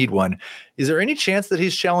if you need one. Is there any chance that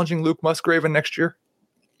he's challenging Luke Musgrave next year?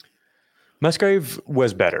 Musgrave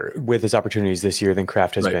was better with his opportunities this year than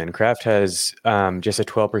Kraft has been. Kraft has just a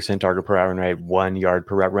 12% target per route rate, 1 yard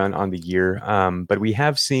per route run on the year. But we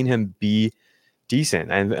have seen him be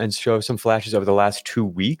decent and show some flashes over the last 2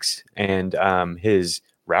 weeks. And his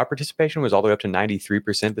route participation was all the way up to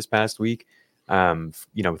 93% this past week.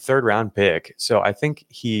 Third round pick. So I think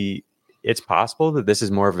it's possible that this is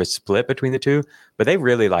more of a split between the two, but they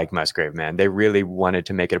really like Musgrave, man. They really wanted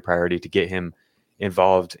to make it a priority to get him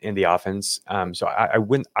involved in the offense. So I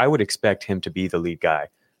would expect him to be the lead guy.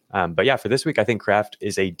 But yeah, for this week, I think Kraft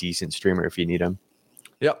is a decent streamer if you need him.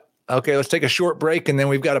 Yep. Okay, let's take a short break, and then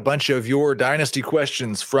we've got a bunch of your Dynasty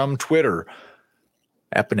questions from Twitter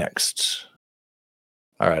up next.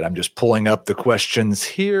 All right, I'm just pulling up the questions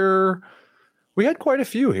here. We had quite a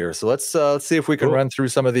few here, so let's see if we can run through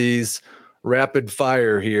some of these rapid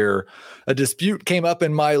fire here. A dispute came up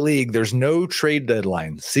in my league. There's no trade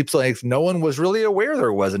deadline. Seems like no one was really aware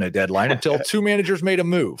there wasn't a deadline until two managers made a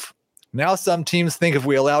move. Now some teams think if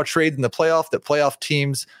we allow trades in the playoff, that playoff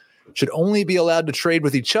teams should only be allowed to trade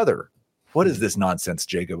with each other. What is this nonsense,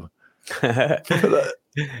 Jacob? Yeah,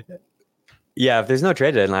 if there's no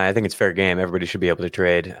trade deadline, I think it's fair game. Everybody should be able to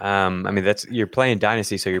trade. You're playing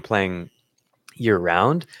Dynasty, so you're playing year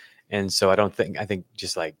round. And so I think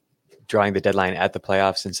just drawing the deadline at the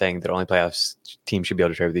playoffs and saying that only playoffs teams should be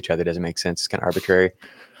able to trade with each other doesn't make sense. It's kind of arbitrary.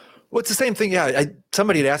 Well, it's the same thing. Yeah,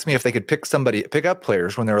 somebody had asked me if they could pick up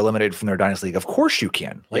players when they're eliminated from their dynasty league. Of course you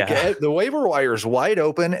can. The waiver wire is wide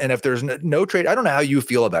open, and if there's no trade, I don't know how you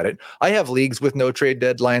feel about it. I have leagues with no trade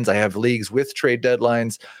deadlines. I have leagues with trade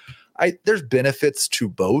deadlines. There's benefits to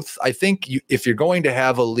both. I think if you're going to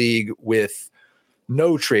have a league with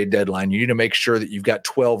no trade deadline, you need to make sure that you've got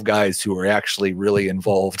 12 guys who are actually really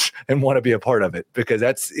involved and want to be a part of it, because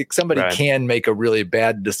somebody can make a really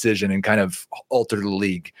bad decision and kind of alter the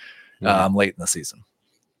league late in the season.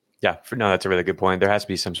 Yeah, that's a really good point. There has to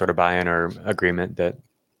be some sort of buy-in or agreement that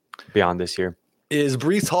beyond this year. Is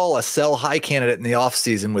Breece Hall a sell high candidate in the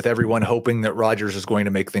offseason with everyone hoping that Rodgers is going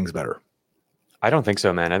to make things better? I don't think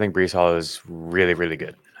so, man. I think Breece Hall is really, really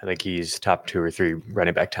good. I think he's top 2 or 3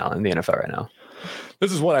 running back talent in the NFL right now.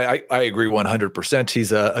 This is one I agree 100%.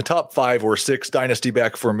 He's a top 5 or 6 dynasty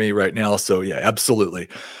back for me right now. So yeah, absolutely.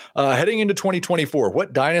 Heading into 2024,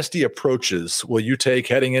 what dynasty approaches will you take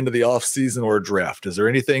heading into the offseason or draft? Is there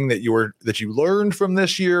anything that you learned from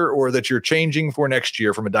this year or that you're changing for next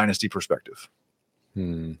year from a dynasty perspective?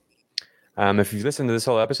 If you've listened to this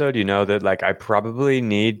whole episode, you know that I probably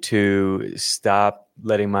need to stop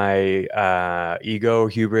letting my ego,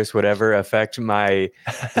 hubris, whatever, affect my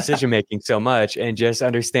decision making so much, and just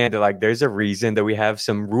understand that there's a reason that we have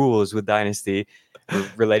some rules with Dynasty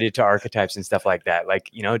related to archetypes and stuff like that.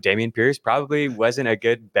 Dameon Pierce probably wasn't a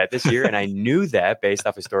good bet this year, and I knew that based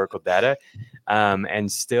off historical data.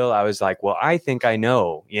 And still, I was like, well, I think I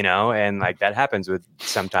know, and that happens with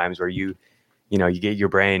sometimes where you get your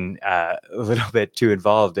brain a little bit too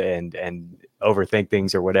involved and overthink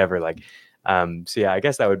things or whatever. So yeah, I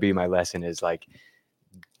guess that would be my lesson is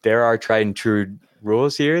there are tried and true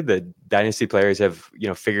rules here that dynasty players have,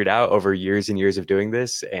 figured out over years and years of doing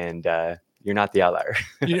this. And you're not the outlier.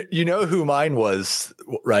 You know who mine was,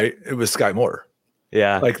 right? It was Sky Moore.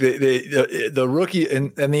 Yeah. The rookie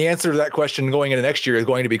and the answer to that question going into next year is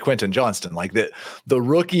going to be Quentin Johnston. The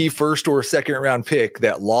rookie first or second round pick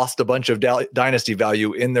that lost a bunch of dynasty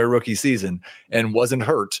value in their rookie season and wasn't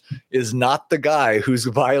hurt is not the guy who's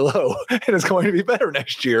buy low and is going to be better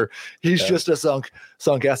next year. He's just a sunk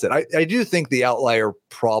asset. I do think the outlier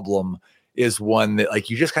problem is one that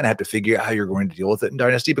you just kind of have to figure out how you're going to deal with it in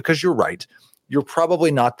dynasty, because you're right. You're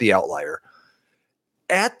probably not the outlier.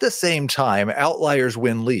 At the same time, outliers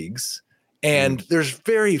win leagues, and there's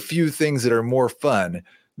very few things that are more fun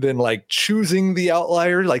than choosing the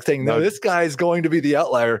outlier, saying, no, this guy is going to be the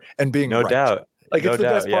outlier and being no right. doubt. It's the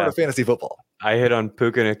best part of fantasy football. I hit on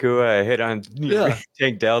Puka Nacua. I hit on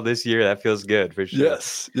Tank Dell this year. That feels good for sure.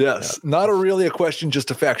 Yes. Yeah. Not really a question,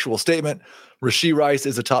 just a factual statement. Rashee Rice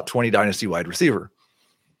is a top 20 dynasty wide receiver.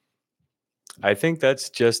 I think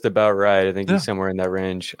that's just about right. I think he's somewhere in that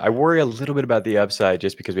range. I worry a little bit about the upside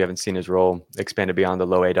just because we haven't seen his role expanded beyond the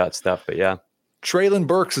low A stuff. But yeah. Treylon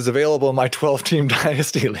Burks is available in my 12-team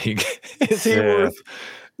dynasty league. Is he worth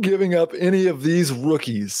giving up any of these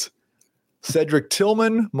rookies? Cedric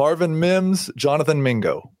Tillman, Marvin Mims, Jonathan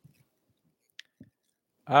Mingo.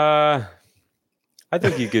 I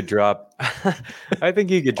think you could drop. I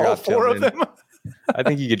think you could drop all 4 Tillman. of them. I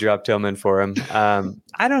think you could drop Tillman for him.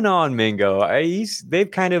 I don't know on Mingo. They've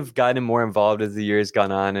kind of gotten him more involved as the years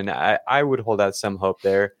gone on, and I would hold out some hope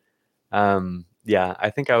there.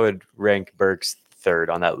 I think I would rank Burks 3rd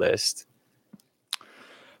on that list.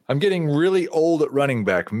 I'm getting really old at running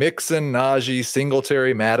back. Mixon, Najee,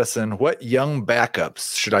 Singletary, Madison. What young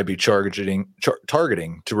backups should I be targeting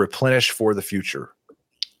to replenish for the future?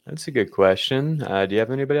 That's a good question. Do you have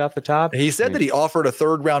anybody off the top? He said that he offered a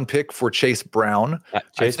 3rd-round pick for Chase Brown.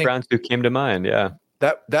 Chase Brown's who came to mind, yeah.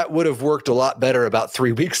 That would have worked a lot better about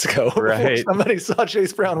 3 weeks ago. Right. Somebody saw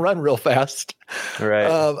Chase Brown run real fast.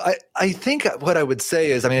 Right. I think what I would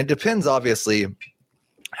say is, it depends obviously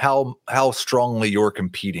how strongly you're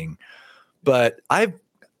competing, but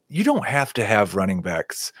you don't have to have running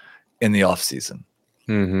backs in the offseason.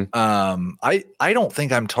 Mm-hmm. I don't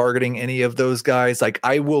think I'm targeting any of those guys.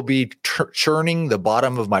 I will be churning the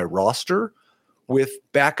bottom of my roster with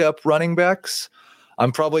backup running backs.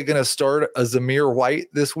 I'm probably going to start a Zamir White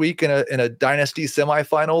this week in a dynasty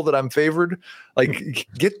semifinal that I'm favored.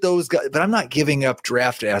 Get those guys, but I'm not giving up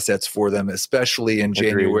draft assets for them, especially in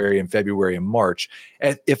January and February and March.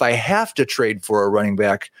 And if I have to trade for a running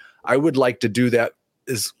back, I would like to do that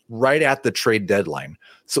is right at the trade deadline.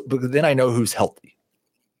 So, but then I know who's healthy.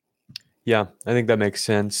 Yeah, I think that makes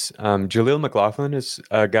sense. Jaleel McLaughlin is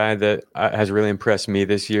a guy that has really impressed me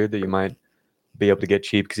this year that you might be able to get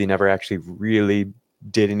cheap because he never actually really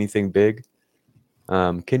did anything big.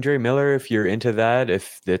 Kendre Miller, if you're into that,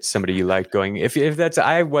 if that's somebody you like going, if that's,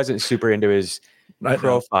 I wasn't super into his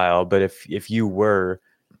profile, but if you were,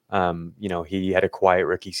 He had a quiet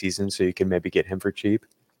rookie season, so you can maybe get him for cheap.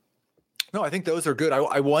 No, I think those are good.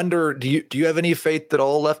 I wonder, do you have any faith at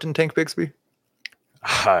all left in Tank Bigsby?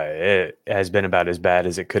 It has been about as bad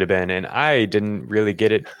as it could have been, and I didn't really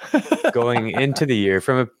get it going into the year.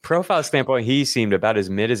 From a profile standpoint, he seemed about as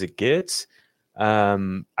mid as it gets.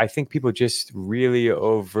 I think people just really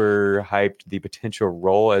overhyped the potential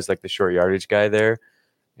role as like the short yardage guy there,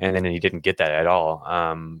 and then he didn't get that at all.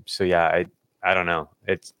 So yeah, I don't know.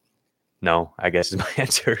 No, I guess is my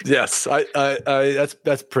answer. Yes,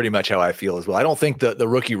 that's pretty much how I feel as well. I don't think the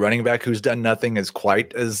rookie running back who's done nothing is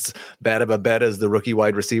quite as bad of a bet as the rookie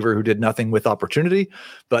wide receiver who did nothing with opportunity,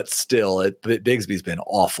 but still, Bigsby's been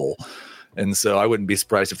awful. And so I wouldn't be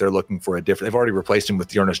surprised if they're looking for a different. They've already replaced him with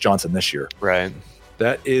Dearness Johnson this year. Right.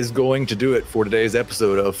 That is going to do it for today's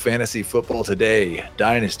episode of Fantasy Football Today.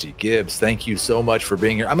 Dynasty, Gibbs, thank you so much for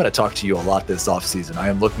being here. I'm going to talk to you a lot this offseason. I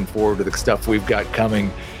am looking forward to the stuff we've got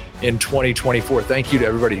coming in 2024. Thank you to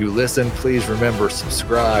everybody who listened. Please remember,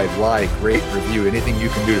 subscribe, like, rate, review, anything you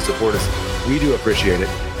can do to support us. We do appreciate it,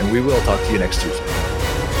 and we will talk to you next Tuesday.